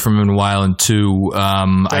heard from him in a while, and two,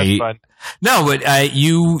 That's fun. No, but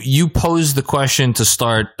you posed the question to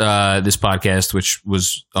start this podcast, which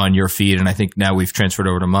was on your feed, and I think now we've transferred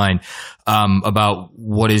over to mine, about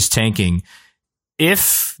what is tanking.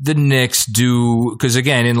 If the Knicks do, because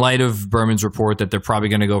again, in light of Berman's report that they're probably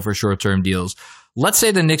going to go for short-term deals, let's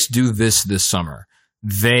say the Knicks do this summer.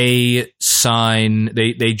 They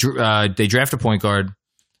draft a point guard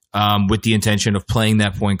with the intention of playing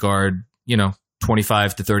that point guard,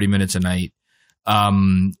 25 to 30 minutes a night.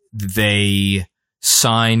 They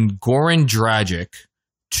sign Goran Dragic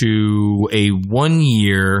to a 1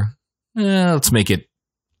 year. Let's go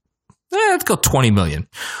 20 million.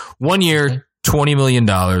 1 year, $20 million.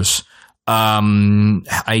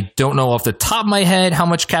 I don't know off the top of my head how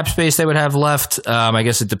much cap space they would have left. I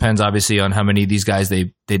guess it depends obviously on how many of these guys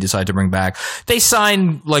they decide to bring back. They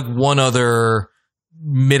sign like one other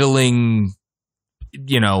middling,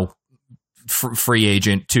 free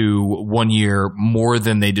agent to 1 year more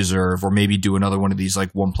than they deserve, or maybe do another one of these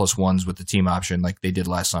like 1+1s with the team option like they did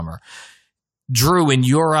last summer. Drew, in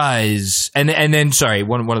your eyes, and then sorry,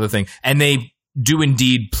 one other thing, and they do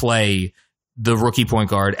indeed play the rookie point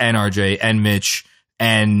guard and RJ and Mitch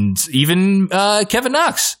and even Kevin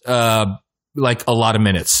Knox like a lot of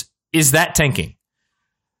minutes. Is that tanking?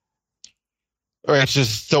 All right, it's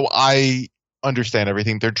just so I understand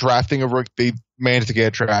everything. They're drafting a rookie. They managed to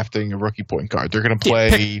get drafting a rookie point guard. They're going to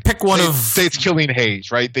play. Pick one of. Say it's Killian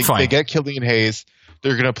Hayes, right? They get Killian Hayes.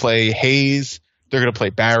 They're going to play Hayes. They're going to play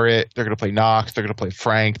Barrett. They're going to play Knox. They're going to play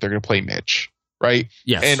Frank. They're going to play Mitch, right?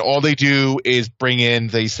 Yes. And all they do is bring in.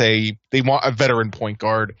 They say they want a veteran point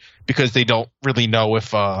guard because they don't really know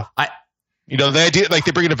if. The idea, like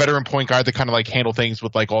they bring in a veteran point guard that kind of like handle things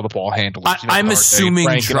with like all the ball handlers. I'm assuming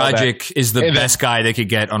Dragic is the best guy they could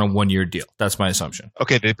get on a 1 year deal. That's my assumption.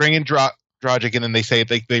 Okay, they bring in Dragic and then they say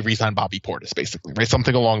they re-sign Bobby Portis, basically, right?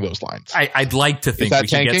 Something along those lines. I'd like to think we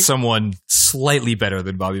can get someone slightly better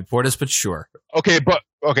than Bobby Portis, but sure. Okay,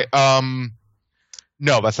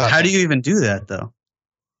 no, that's not. How do you even do that though?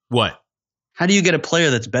 What? How do you get a player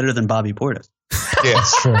that's better than Bobby Portis? Yeah,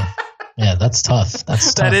 that's true. Yeah, that's tough.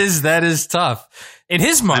 That is tough. In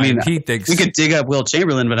his mind, he thinks we could dig up Will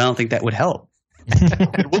Chamberlain, but I don't think that would help.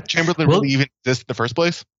 Did Will Chamberlain really even exist in the first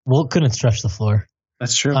place? Will couldn't stretch the floor.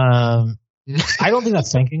 That's true. I don't think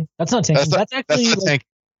that's tanking. That's not tanking. That's actually that's not tanking.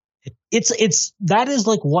 That is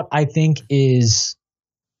like what I think is.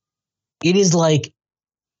 It is like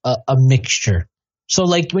a mixture. So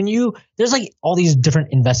like there's like all these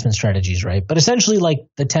different investment strategies, right? But essentially like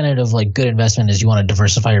the tenet of like good investment is you want to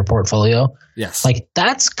diversify your portfolio. Yes. Like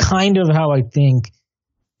that's kind of how I think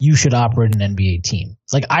you should operate an NBA team.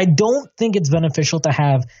 Like I don't think it's beneficial to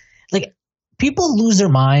have like people lose their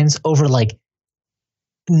minds over like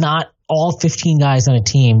not all 15 guys on a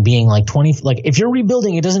team being like 20. Like if you're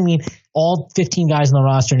rebuilding, it doesn't mean all 15 guys on the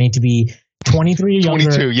roster need to be 23 or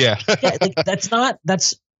younger. 22, yeah. Yeah, like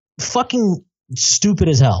that's fucking stupid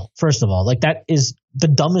as hell. First of all, like that is the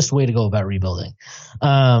dumbest way to go about rebuilding.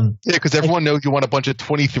 Yeah, because everyone knows you want a bunch of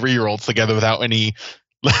 23-year-olds together without any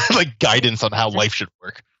like guidance on how life should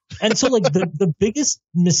work. And so like the biggest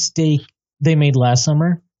mistake they made last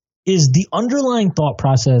summer is the underlying thought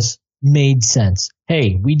process made sense.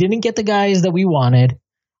 Hey, we didn't get the guys that we wanted.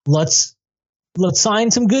 Let's sign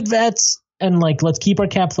some good vets and like let's keep our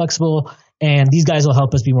cap flexible, and these guys will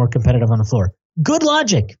help us be more competitive on the floor. Good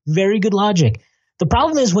logic, very good logic. The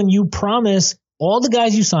problem is when you promise all the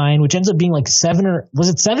guys you sign, which ends up being like 7 or was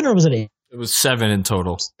it 7 or was it 8? It was 7 in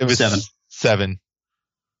total. It was 7.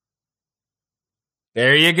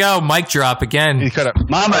 There you go. Mic drop again.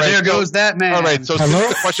 Mama, right, there goes that man. All right, so since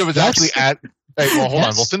the question was actually asked, hold on.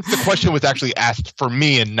 Well, since the question was actually asked for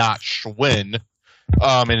me and not Schwinn,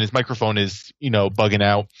 and his microphone is bugging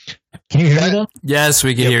out. Can you hear me though? Yes,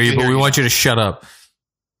 we can hear you, but we want you to shut up.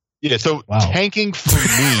 Yeah, so tanking for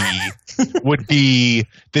me would be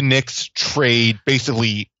the Knicks trade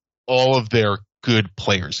basically all of their good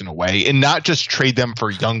players in a way, and not just trade them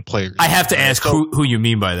for young players. I have to ask who you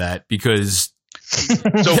mean by that, because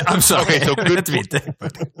I'm sorry.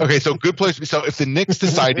 Okay, so good players. So if the Knicks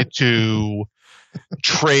decided to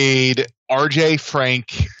trade RJ,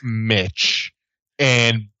 Frank, Mitch,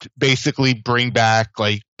 and basically bring back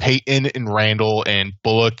like Peyton and Randall and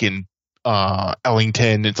Bullock and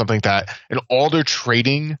Ellington and something like that, and all they're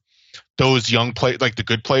trading those young players, like the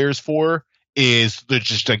good players, for is they're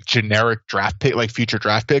just like generic draft pick, like future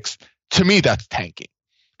draft picks. To me, that's tanking,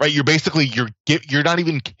 right? You're basically you're not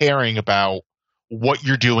even caring about what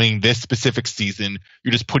you're doing this specific season.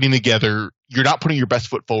 You're just putting together. You're not putting your best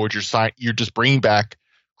foot forward. You're just bringing back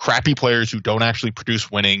crappy players who don't actually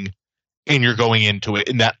produce winning, and you're going into it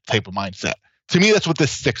in that type of mindset. To me, that's what the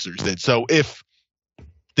Sixers did. So if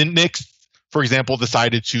the Knicks, for example,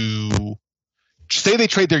 decided to say they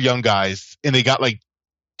trade their young guys and they got like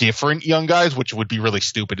different young guys, which would be really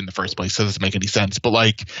stupid in the first place, so it doesn't make any sense. But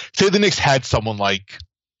like, say the Knicks had someone like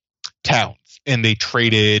Towns and they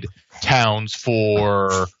traded Towns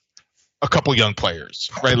for a couple young players,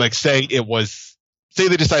 right? Like say they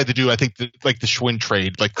decided to do, I think the Schwinn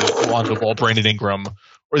trade, like the Lonzo Ball, Brandon Ingram,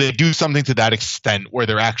 or they do something to that extent where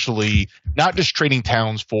they're actually not just trading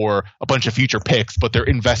Towns for a bunch of future picks, but they're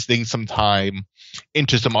investing some time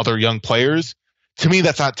into some other young players. To me,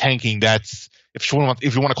 that's not tanking. That's if you want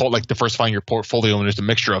to call it like diversifying your portfolio and there's a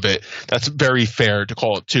mixture of it, that's very fair to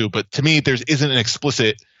call it too. But to me, there isn't an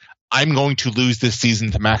explicit, I'm going to lose this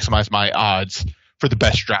season to maximize my odds for the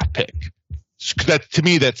best draft pick. That to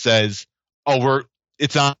me, that says,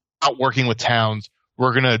 it's not working with Towns.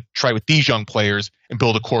 We're going to try with these young players and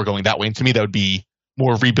build a core going that way. And to me, that would be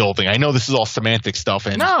more rebuilding. I know this is all semantic stuff.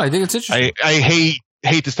 And no, I think it's interesting. I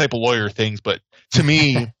hate this type of lawyer things, but to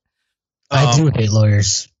me, I do hate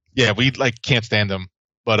lawyers. Yeah, we can't stand them.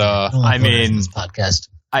 But I mean, this podcast.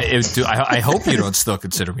 I hope you don't still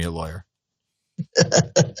consider me a lawyer.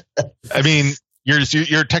 I mean,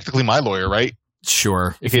 you're technically my lawyer, right?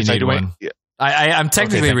 Sure. If you need one. Yeah. I'm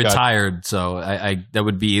technically retired, so I that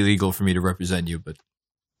would be illegal for me to represent you, but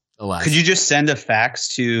alas. Could you just send a fax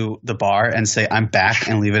to the bar and say, I'm back,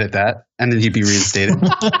 and leave it at that? And then you'd be reinstated?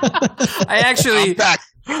 I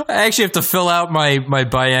actually have to fill out my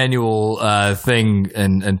biannual thing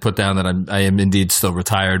and put down that I am indeed still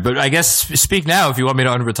retired. But I guess speak now if you want me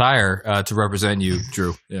to unretire to represent you,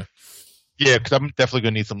 Drew. Yeah. Yeah, because I'm definitely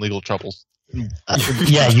going to need some legal troubles.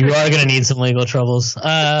 Yeah, you are going to need some legal troubles.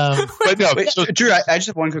 But no, so, Drew, I just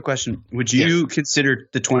have one quick question. Would you consider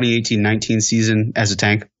the 2018-19 season as a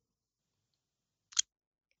tank?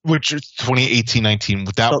 Which is 2018-19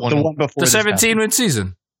 with that the one before the 17-win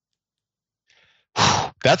season?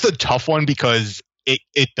 That's a tough one because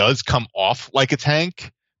it does come off like a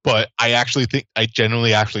tank, but I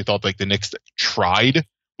genuinely actually thought like the Knicks tried,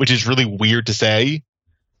 which is really weird to say,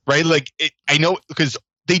 right? Like I know because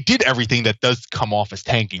they did everything that does come off as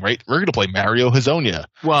tanking, right? We're going to play Mario Hezonja.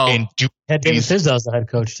 Well, and David Fizdale as the head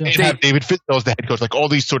coach too. And have David Fizdale as the head coach, like all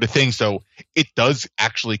these sort of things. So it does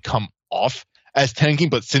actually come off as tanking,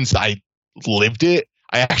 but since I lived it,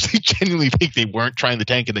 I actually genuinely think they weren't trying to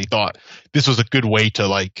tank and they thought this was a good way to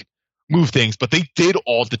like move things. But they did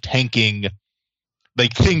all the tanking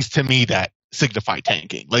like things to me that signify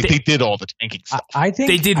tanking. Like they did all the tanking stuff. I think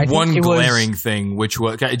they did I think one it glaring thing, which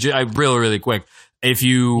was I really quick. If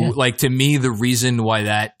you like, to me, the reason why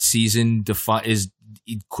that season is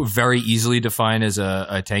very easily defined as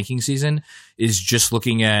a tanking season is just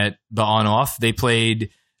looking at the on-off. They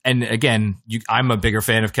played, and again, I'm a bigger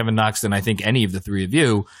fan of Kevin Knox than I think any of the three of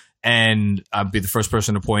you. And I'll be the first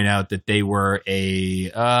person to point out that they were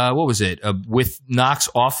with Knox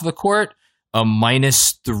off the court, a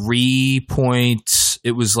 -3 points.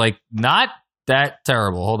 It was like not that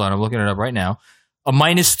terrible. Hold on, I'm looking it up right now. A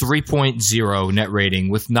 -3.0 net rating.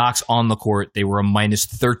 With Knox on the court, they were a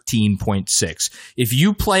 -13.6. If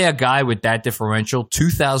you play a guy with that differential,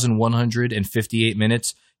 2,158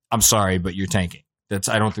 minutes, I'm sorry, but you're tanking.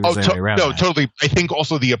 I don't think there's any way around that. Totally. I think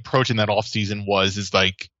also the approach in that offseason is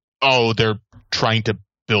like, oh, they're trying to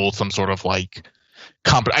build some sort of like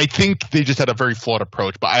I think they just had a very flawed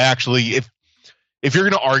approach. But I actually, if you're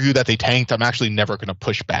going to argue that they tanked, I'm actually never going to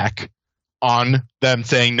push back on them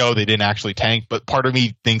saying no, they didn't actually tank. But part of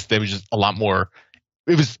me thinks there was just a lot more.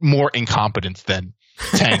 It was more incompetence than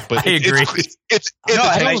tank. But I agree.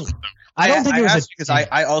 I don't think it was because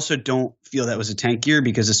I also don't feel that was a tank year,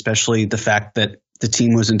 because especially the fact that the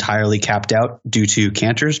team was entirely capped out due to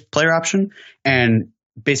Cantor's player option, and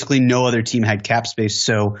basically no other team had cap space.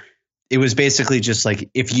 So it was basically just like,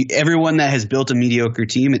 everyone that has built a mediocre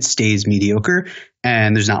team, it stays mediocre,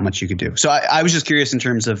 and there's not much you could do. So I was just curious in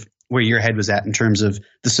terms of where your head was at in terms of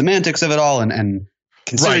the semantics of it all, and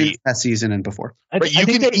considering that season and before. Go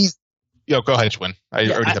ahead, Schwinn. I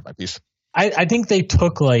already had my piece. I think they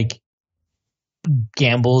took like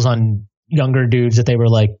gambles on younger dudes that they were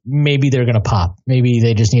like, maybe they're going to pop. Maybe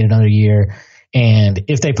they just need another year. And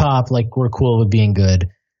if they pop, like, we're cool with being good.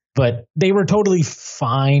 But they were totally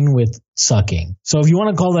fine with sucking. So if you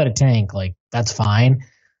want to call that a tank, like, that's fine.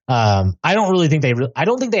 I don't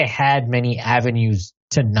think they had many avenues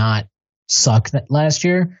to not suck last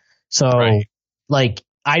year. So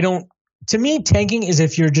to me, tanking is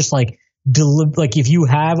if you're just like, if you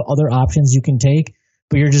have other options you can take,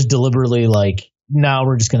 but you're just deliberately like, no,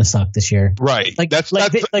 we're just going to suck this year. Right. That's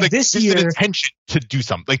this year, an intention to do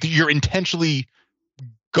something. Like, you're intentionally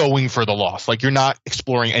going for the loss. Like, you're not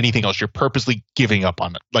exploring anything else. You're purposely giving up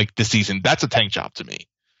on it. Like, this season, that's a tank job to me.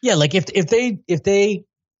 Yeah. Like if they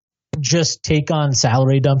just take on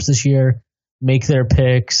salary dumps this year, make their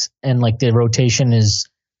picks, and like the rotation is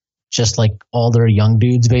just like all their young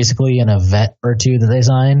dudes basically, and a vet or two that they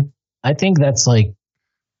sign, I think that's like,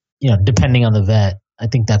 depending on the vet, I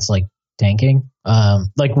think that's like tanking.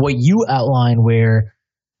 Like what you outlined where,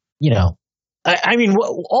 all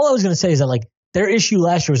I was going to say is that like their issue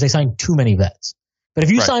last year was they signed too many vets. But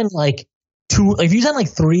if you sign like if you sign like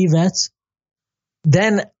 3 vets,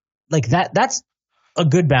 then like that's a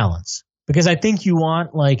good balance, because I think you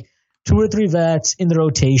want like 2 or 3 vets in the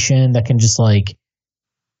rotation that can just like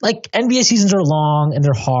NBA seasons are long and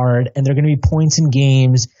they're hard and they're going to be points in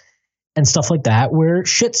games and stuff like that where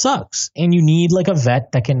shit sucks. And you need like a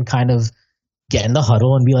vet that can kind of get in the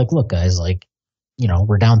huddle and be like, look, guys, like,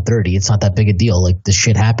 we're down 30. It's not that big a deal. Like, this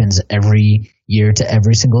shit happens every year to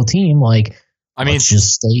every single team. Like, let's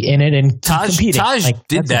just stay in it and keep competing. Taj like,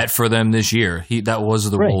 did that for them this year. That was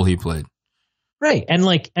the role he played. Right. And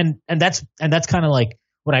like, and that's kind of like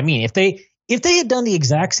what I mean. If they had done the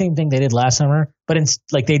exact same thing they did last summer, but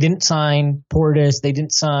they didn't sign Portis, they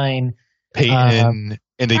didn't sign Peyton,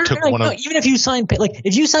 and they took one of. Even if you sign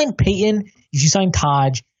if you sign Peyton, if you sign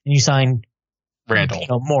Taj, and you sign Randall,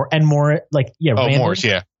 Morris,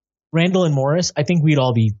 Randall and Morris, I think we'd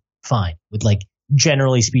all be fine with, like,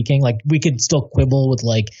 generally speaking. Like, we could still quibble with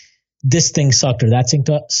like this thing sucked or that thing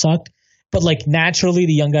sucked, but like naturally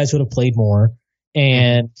the young guys would have played more,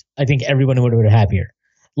 and I think everyone would have been happier.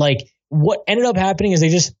 Like, what ended up happening is they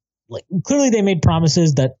just clearly they made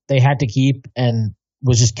promises that they had to keep and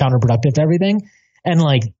was just counterproductive to everything. And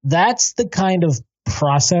like, that's the kind of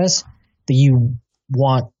process that you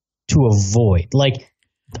want to avoid. Like,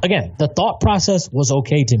 again, the thought process was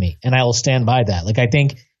okay to me, and I will stand by that. Like, I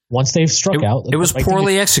think once they've struck out, it was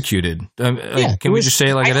poorly executed. Can we just say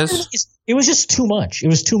it like it is? It was just too much. It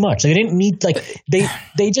was too much. Like, they didn't need, like,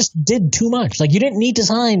 they just did too much. Like, you didn't need to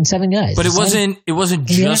sign 7 guys. But it wasn't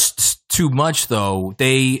just too much though.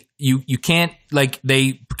 You can't, like,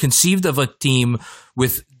 they conceived of a team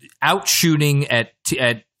without shooting at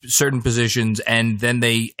certain positions, and then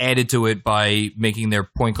they added to it by making their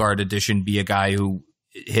point guard addition be a guy who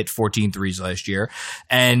hit 14 threes last year.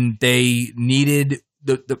 And they needed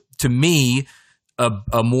to me,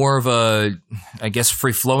 a more of a, I guess,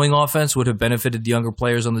 free-flowing offense would have benefited the younger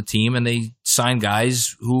players on the team, and they signed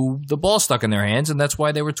guys who the ball stuck in their hands, and that's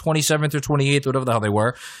why they were 27th or 28th, whatever the hell they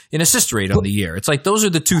were, in assist rate on the year. It's like those are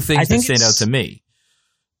the two things that stand out to me.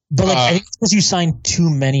 But like, I think it's because you signed too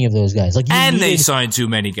many of those guys. Like, they signed too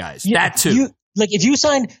many guys. That too. If you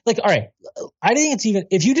signed, like, all right, I think it's even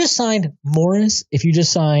if you just signed Morris, if you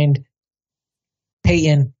just signed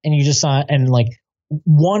Peyton, and you just signed and like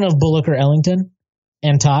one of Bullock or Ellington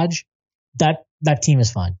and Taj, that team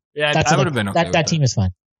is fine. Yeah, I would have been okay. That team is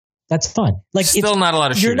fine. That's fine. Like, still not a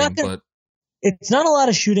lot of shooting, but it's not a lot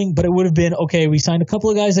of shooting, but it would have been okay. We signed a couple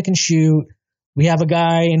of guys that can shoot. We have a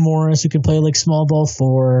guy in Morris who can play like small ball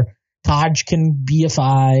 4. Taj can be a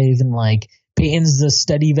 5, and like Peyton's the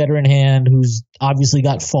steady veteran hand who's obviously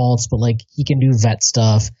got faults, but like he can do vet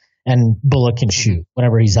stuff. And Bullock can shoot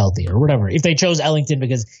whenever he's healthy or whatever. If they chose Ellington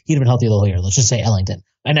because he'd have been healthy the whole year, let's just say Ellington,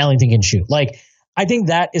 and Ellington can shoot. Like, I think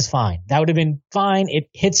that is fine. That would have been fine.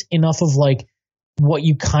 It hits enough of like what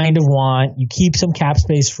you kind of want. You keep some cap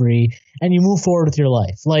space free, and you move forward with your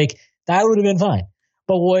life. Like, that would have been fine.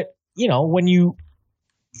 But when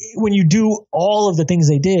you do all of the things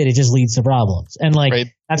they did, it just leads to problems. And like,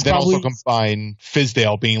 right. That's then probably also combine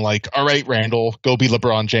Fizdale being like, all right, Randall, go be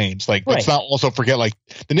LeBron James. Like, let's not also forget, like,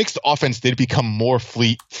 the Knicks offense did become more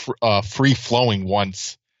free flowing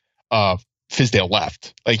once Fizdale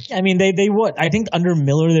left. Like, I mean, they I think under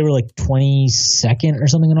Miller they were like 22nd or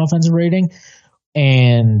something in offensive rating,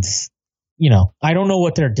 and I don't know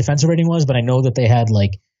what their defensive rating was, but I know that they had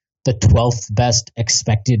like the 12th best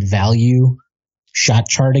expected value shot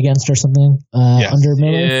chart against or something under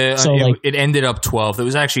Miller. Yeah, so it ended up 12th. It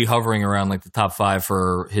was actually hovering around like the top 5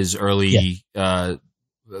 for his early like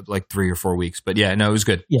 3 or 4 weeks. But yeah, no, it was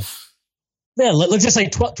good. Yeah, let's just say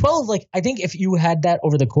 12. Like, I think if you had that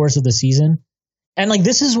over the course of the season, and like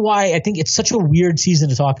this is why I think it's such a weird season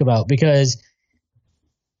to talk about, because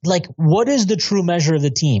like, what is the true measure of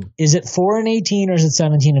the team? Is it 4-18 or is it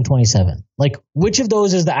 17-27? Like, which of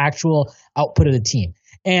those is the actual output of the team?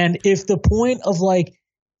 And if the point of like,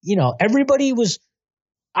 everybody was,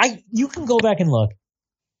 you can go back and look.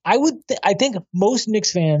 I think most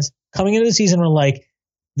Knicks fans coming into the season were like,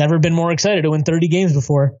 never been more excited to win 30 games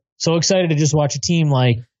before. So excited to just watch a team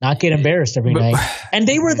like not get embarrassed every night. And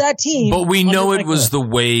they were that team. But we know it was the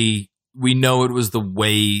way. We know it was the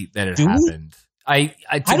way that it happened. I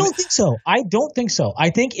don't think so. I don't think so.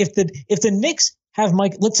 I think if the Knicks have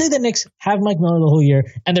Mike, let's say the Knicks have Mike Miller the whole year,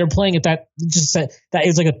 and they're playing at that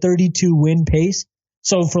is like a 32 win pace.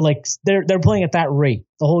 So for like they're playing at that rate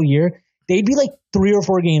the whole year, they'd be like 3 or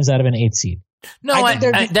 4 games out of an 8th seed. No, I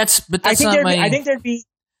think there'd be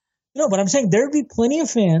no, but I'm saying there'd be plenty of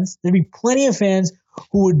fans. There'd be plenty of fans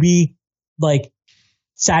who would be like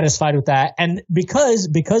satisfied with that, and because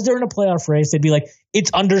they're in a playoff race, they'd be like,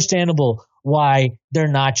 it's understandable why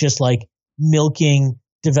they're not just like milking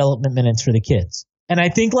development minutes for the kids. And I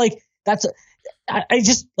think like I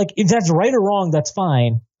just like, if that's right or wrong, that's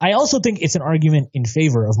fine. I also think it's an argument in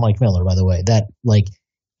favor of Mike Miller, by the way, that like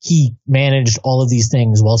he managed all of these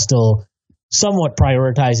things while still somewhat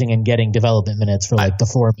prioritizing and getting development minutes for like the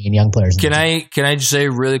 4 main young players. Can I just say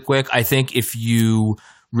really quick? I think if you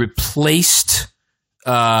replaced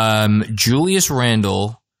Julius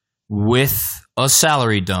Randle with a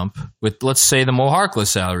salary dump, with let's say the Mo Harkless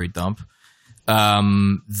salary dump,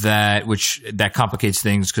 that complicates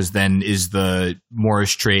things, because then is the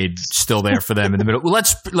Morris trade still there for them in the middle? Well,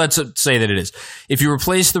 let's say that it is. If you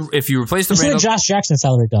replace the Randall, Josh Jackson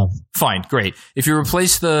salary dump, fine, great. If you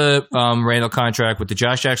replace the Randall contract with the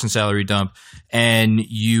Josh Jackson salary dump, and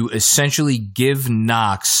you essentially give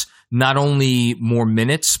Knox not only more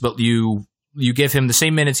minutes, but you give him the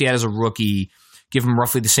same minutes he had as a rookie, give him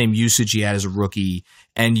roughly the same usage he had as a rookie,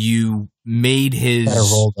 and you made his better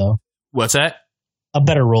role though. What's that? A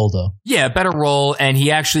better role, though. Yeah, a better role, and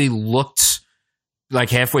he actually looked like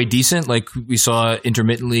halfway decent, like we saw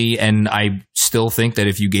intermittently, and I still think that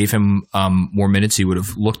if you gave him more minutes, he would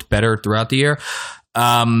have looked better throughout the year.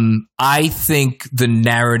 I think the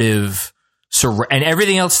narrative, and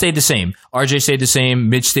everything else stayed the same. RJ stayed the same,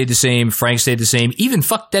 Mitch stayed the same, Frank stayed the same, even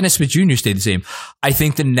Dennis Smith Jr. stayed the same. I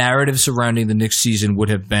think the narrative surrounding the Knicks season would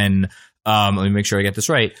have been, let me make sure I get this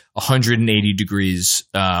right, 180 degrees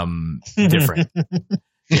different.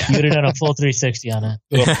 Yeah. You would have done a full 360 on it.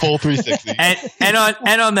 A full 360.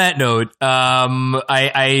 and on that note,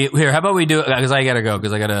 I here, how about we do it, because I gotta go,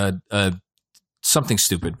 because I got a something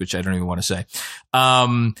stupid, which I don't even want to say.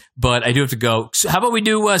 But I do have to go. So how about we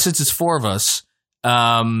do, since it's 4 of us,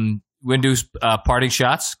 we're going to do parting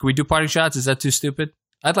shots. Can we do parting shots? Is that too stupid?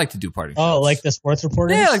 I'd like to do parting shots. Oh, like the sports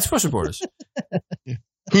reporters? Yeah, like sports reporters.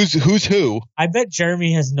 Who's who? I bet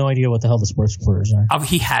Jeremy has no idea what the hell the sports reporters are.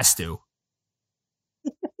 He has to.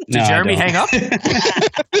 Did No, I Jeremy don't. hang up?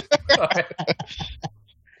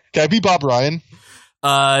 Can I be Bob Ryan?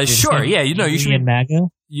 Sure. Yeah, you Me should. and MAGA.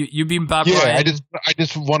 You being Bob Yeah, Ryan. I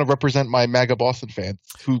just want to represent my MAGA Boston fans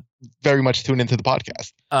who very much tune into the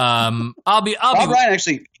podcast. I'll be. Bob Ryan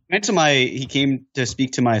actually he came to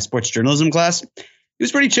speak to my sports journalism class. He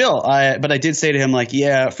was pretty chill. But I did say to him, like,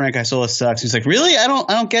 yeah, Frank Isola sucks. He's like, really? I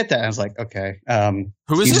don't get that. I was like, okay.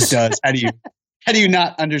 Who is he this? just does. How do you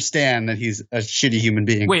not understand that he's a shitty human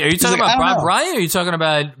being? Wait, are you He's talking like, about I don't Bob know. Ryan or are you talking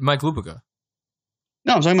about Mike Lupica?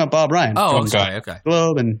 No, I'm talking about Bob Ryan. Oh, from okay, okay.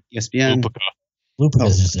 Globe and ESPN. Lupica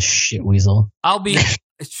is just a shit weasel. I'll be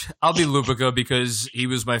Lupica because he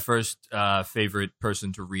was my first favorite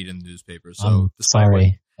person to read in the newspaper. So I'm despite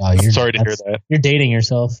sorry. I'm sorry to hear that. You're dating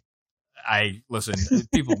yourself. listen,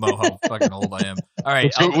 people know how fucking old I am. All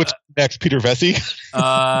right, What's next, Peter Vesey?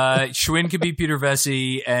 Schwinn could be Peter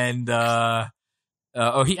Vesey, and he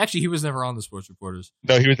was never on the Sports Reporters.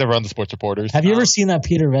 No, he was never on the Sports Reporters. Have you ever seen that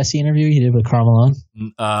Peter Vesey interview he did with Carl Malone?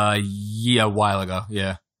 Yeah, a while ago.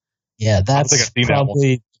 Yeah. Yeah, that's think I've seen that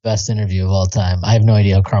probably the best interview of all time. I have no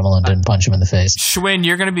idea how Carl Malone didn't punch him in the face. Schwinn,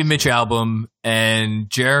 you're going to be Mitch Albom, and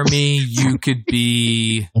Jeremy, you could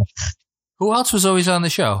be. Who else was always on the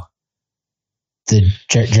show?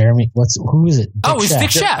 Jeremy, who is it? It was Dick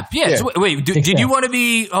Schaap. Yeah. Yeah. So wait, did you want to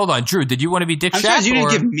be? Hold on, Drew. Did you want to be Dick I'm Schaap? surprised you didn't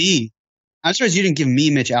give me. I'm surprised you didn't give me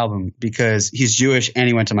Mitch Albom because he's Jewish and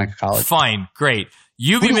he went to my college. Fine, great.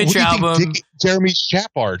 You be Mitch Who do you Albom. think Jeremy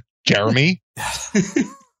Shapard? Jeremy?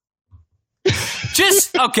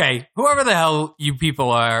 Just okay. Whoever the hell you people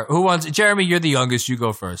are, who wants? Jeremy, you're the youngest. You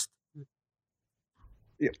go first.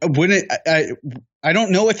 Wouldn't I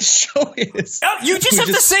don't know what the show is. No, you just have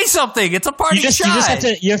to say something. It's a party You just have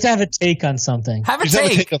to have a take on something. Have a Just have a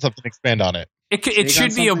take. take on something, expand on it. It Take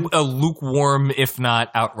should on be something? a lukewarm, if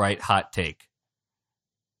not outright hot take,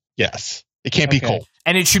 Yes. It can't be Okay. cold.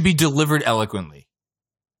 and it should be delivered eloquently.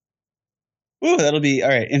 Ooh, that'll be all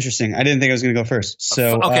right. Interesting. I didn't think I was going to go first.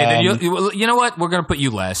 So Okay, then you know what? We're gonna put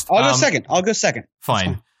you last. I'll go second. I'll go second.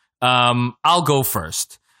 Fine. I'll go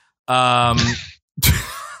first. Hello,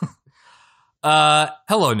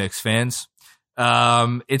 Knicks fans.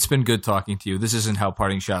 It's been good talking to you. This isn't how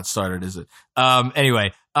Parting Shots started, is it?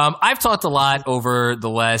 Anyway, I've talked a lot over the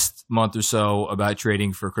last month or so about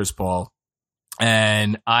trading for Chris Paul.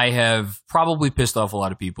 And I have probably pissed off a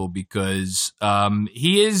lot of people because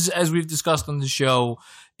he is, as we've discussed on the show,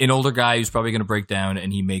 an older guy who's probably going to break down,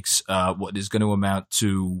 and he makes what is going to amount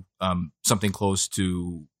to something close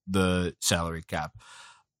to the salary cap.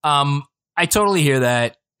 I totally hear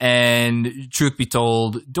that. And truth be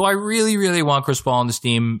told, do I really, really want Chris Paul on this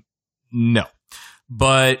team? No.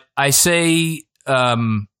 But I say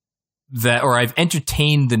that, or I've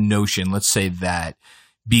entertained the notion, let's say that,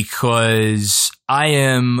 because I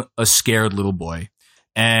am a scared little boy.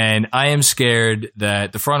 And I am scared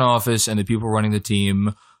that the front office and the people running the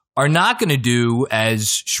team are not going to do as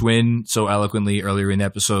Schwinn so eloquently earlier in the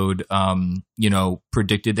episode,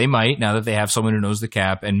 predicted they might, now that they have someone who knows the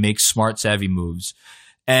cap and makes smart, savvy moves.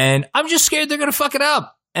 And I'm just scared they're going to fuck it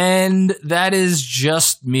up. And that is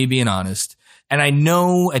just me being honest. And I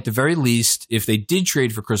know at the very least, if they did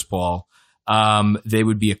trade for Chris Paul, they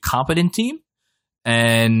would be a competent team.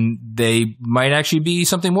 And they might actually be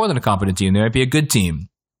something more than a competent team. They might be a good team.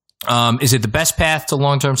 Is it the best path to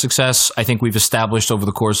long-term success? I think we've established over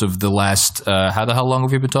the course of the last, how the hell long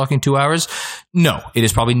have we been talking? 2 hours? No, it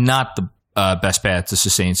is probably not the best path to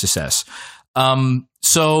sustained success.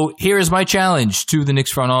 So here is my challenge to the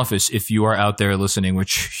Knicks front office. If you are out there listening,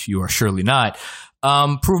 which you are surely not,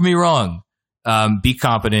 prove me wrong. Be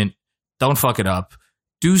competent. Don't fuck it up.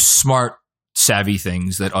 Do smart, savvy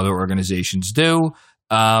things that other organizations do.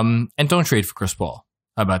 And don't trade for Chris Paul.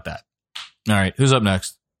 How about that? All right. Who's up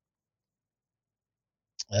next?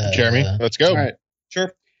 Jeremy, let's go. All right.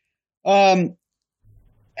 Sure.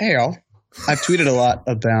 Hey, y'all. I've tweeted a lot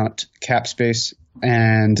about cap space,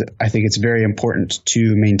 and I think it's very important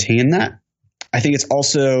to maintain that. I think it's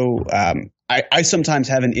also I sometimes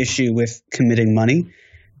have an issue with committing money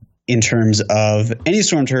in terms of any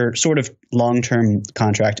sort of long-term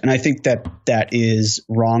contract, and I think that is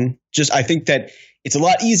wrong. I think that it's a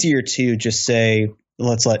lot easier to just say,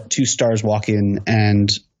 let's let 2 stars walk in and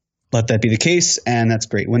let that be the case, and that's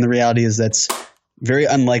great, when the reality is that's very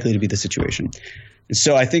unlikely to be the situation. And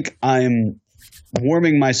so I think I'm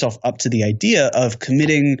warming myself up to the idea of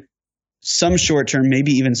committing some short-term,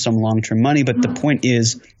 maybe even some long-term money. But the point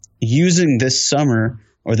is using this summer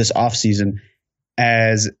or this offseason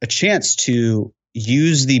as a chance to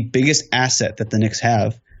use the biggest asset that the Knicks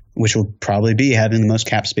have, which will probably be having the most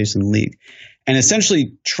cap space in the league. And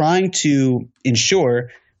essentially trying to ensure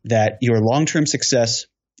that your long-term success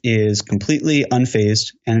is completely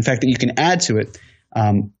unfazed, and in fact that you can add to it.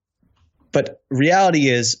 But reality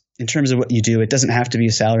is, in terms of what you do, it doesn't have to be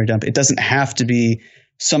a salary dump. It doesn't have to be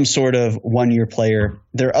some sort of one-year player.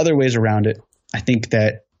 There are other ways around it. I think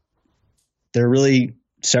that there are really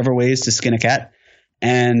several ways to skin a cat.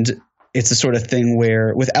 And it's the sort of thing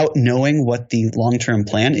where without knowing what the long-term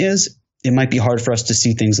plan is, it might be hard for us to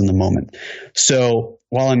see things in the moment. So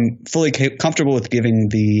while I'm fully comfortable with giving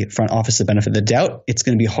the front office the benefit of the doubt, it's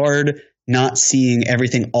going to be hard not seeing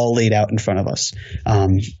everything all laid out in front of us.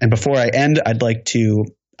 And before I end, I'd like to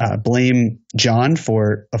blame John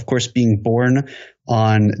for, of course, being born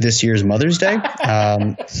on this year's Mother's Day.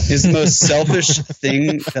 Is the most selfish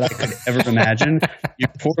thing that I could ever imagine. Your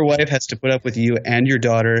poor wife has to put up with you and your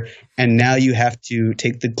daughter, and now you have to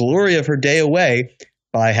take the glory of her day away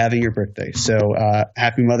by having your birthday. So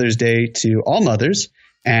happy Mother's Day to all mothers.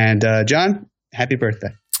 And John, happy birthday.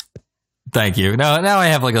 Thank you. Now I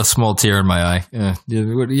have like a small tear in my eye.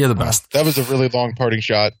 You're the best. That was a really long parting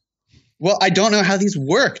shot. Well, I don't know how these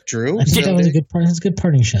work, Drew. I think that was a good part. It was a good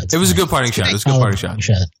parting shot. It was a good parting shot.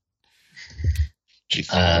 Jeez,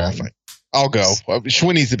 fine. I'll go.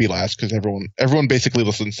 Schwinn needs to be last because everyone basically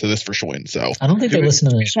listens to this for Schwinn. So I don't think they listen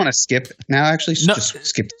to You this. just want to skip now? Actually, just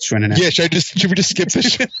skip Schwinn and yeah. Should we just skip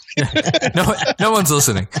this? No one's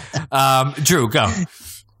listening. Drew, go.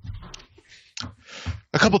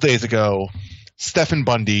 A couple days ago, Stephen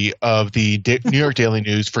Bundy of the New York Daily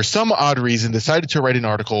News, for some odd reason, decided to write an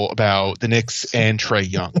article about the Knicks and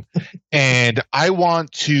Trae Young. And I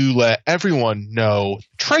want to let everyone know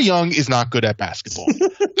Trae Young is not good at basketball.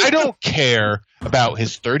 I don't care about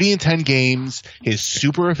his 30-10 games, his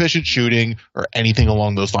super efficient shooting, or anything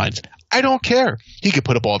along those lines. I don't care. He could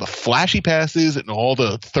put up all the flashy passes and all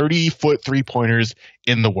the 30-foot three-pointers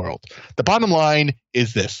in the world. The bottom line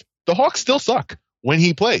is this. The Hawks still suck when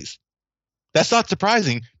he plays. That's not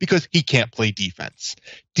surprising because he can't play defense.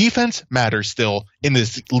 Defense matters still in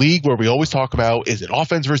this league where we always talk about, is it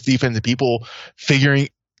offense versus defense, and people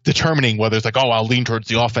determining whether it's like, oh, I'll lean towards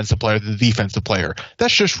the offensive player than the defensive player.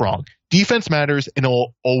 That's just wrong. Defense matters, and it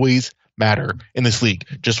will always matter in this league.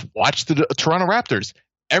 Just watch the Toronto Raptors.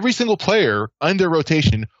 Every single player under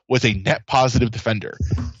rotation was a net positive defender,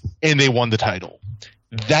 and they won the title.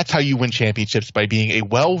 That's how you win championships, by being a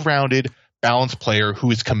well-rounded, balanced player who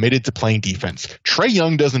is committed to playing defense. Trae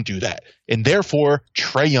Young doesn't do that, and therefore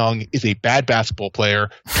Trae Young is a bad basketball player.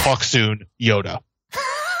 Talk soon, Yoda.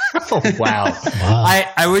 Oh, wow.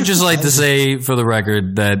 I would just like to say for the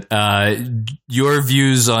record that your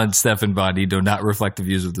views on Stephen Bundy do not reflect the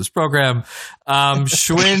views of this program.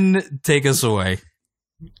 Schwinn, take us away.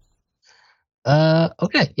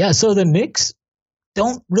 Okay. Yeah. So the Knicks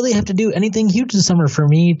don't really have to do anything huge this summer for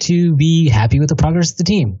me to be happy with the progress of the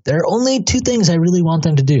team. There are only two things I really want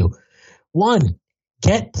them to do. One,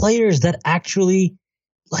 get players that actually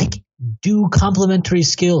do complementary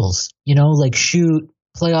skills, like shoot,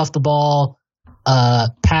 play off the ball,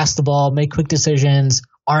 pass the ball, make quick decisions,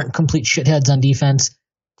 aren't complete shitheads on defense.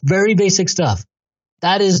 Very basic stuff.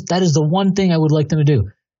 That is the one thing I would like them to do.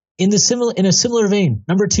 In a similar vein,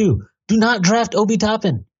 number two, do not draft Obi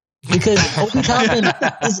Toppin. Because Obi Toppin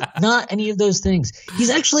is not any of those things.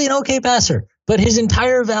 He's actually an okay passer, but his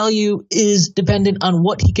entire value is dependent on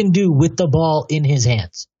what he can do with the ball in his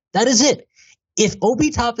hands. That is it. If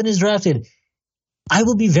Obi Toppin is drafted, I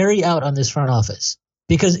will be very out on this front office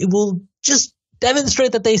because it will just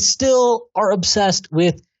demonstrate that they still are obsessed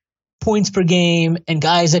with points per game and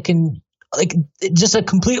guys that can just a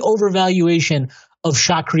complete overvaluation of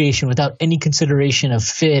shot creation without any consideration of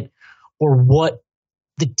fit or what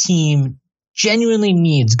the team genuinely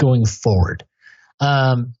needs going forward.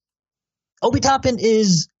 Obi Toppin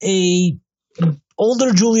is a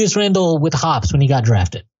older Julius Randle with hops when he got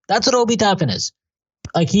drafted. That's what Obi Toppin is.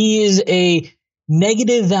 He is a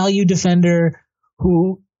negative value defender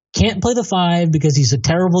who can't play the five because he's a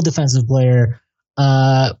terrible defensive player.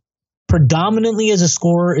 Predominantly as a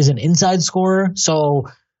scorer is an inside scorer. So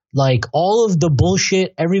all of the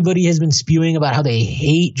bullshit everybody has been spewing about how they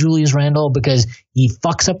hate Julius Randle because he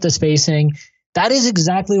fucks up the spacing, that is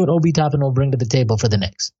exactly what Obi Toppin will bring to the table for the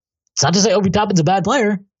Knicks. It's not to say Obi Toppin's a bad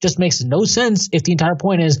player. Just makes no sense if the entire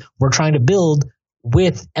point is we're trying to build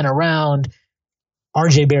with and around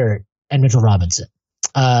RJ Barrett and Mitchell Robinson.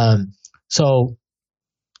 So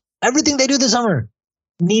everything they do this summer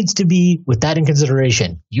needs to be with that in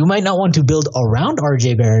consideration. You might not want to build around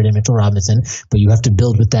RJ Barrett and Mitchell Robinson, but you have to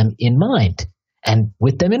build with them in mind. And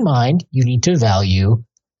with them in mind, you need to value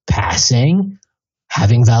passing,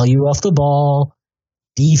 having value off the ball,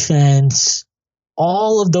 defense,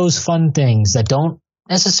 all of those fun things that don't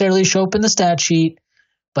necessarily show up in the stat sheet,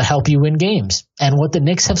 but help you win games. And what the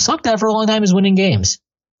Knicks have sucked at for a long time is winning games.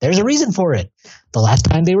 There's a reason for it. The last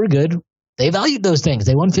time they were good, they valued those things.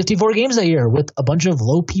 They won 54 games that year with a bunch of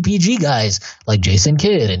low PPG guys like Jason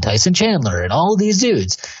Kidd and Tyson Chandler and all of these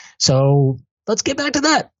dudes. So let's get back to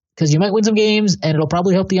that, because you might win some games and it'll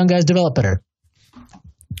probably help the young guys develop better.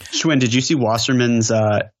 Schwinn, did you see Wasserman's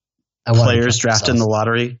players drafted in the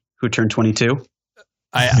lottery who turned 22?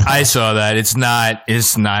 I saw that. It's not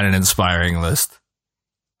an inspiring list.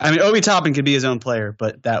 I mean, Obi Toppin could be his own player,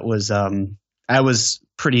 but that was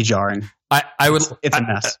pretty jarring. It's a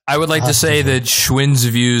mess. I would like to say that Schwinn's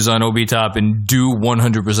views on Obi Toppin do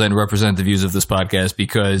 100% represent the views of this podcast,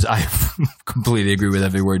 because I completely agree with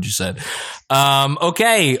every word you said.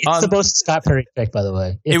 Okay, it's the most Scott Perry pick, by the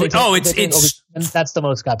way. That's the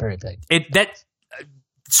most Scott Perry pick. That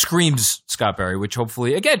screams Scott Perry, which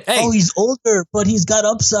hopefully again. Hey, he's older, but he's got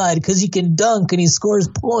upside because he can dunk and he scores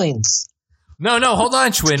points. No, hold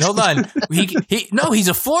on, Schwinn, hold on. He's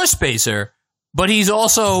a floor spacer. But he's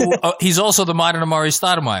also the modern Amari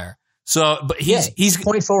Stoudemire. So, but he's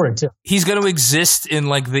point forward too. He's going to exist in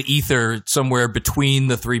like the ether somewhere between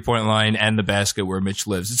the 3-point line and the basket where Mitch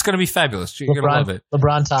lives. It's going to be fabulous. You're going to love it.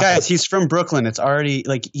 LeBron top. Guys, he's from Brooklyn. It's already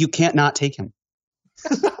like you can't not take him.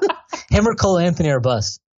 Him or Cole Anthony are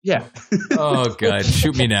bust. Yeah. Oh God,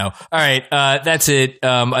 shoot me now. All right, that's it.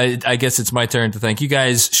 I guess it's my turn to thank you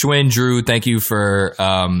guys. Schwinn, Drew, thank you for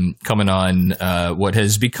coming on what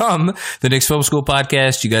has become the Knicks Film School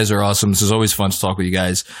podcast. You guys are awesome. This is always fun to talk with you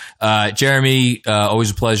guys. Jeremy, always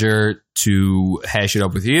a pleasure to hash it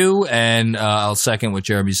up with you. And I'll second what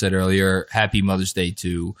Jeremy said earlier. Happy Mother's Day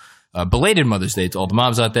to belated Mother's Day to all the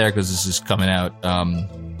moms out there, because this is coming out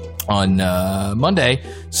on Monday.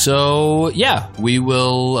 So yeah, we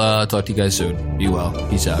will talk to you guys soon. Be well.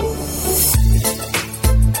 Peace out.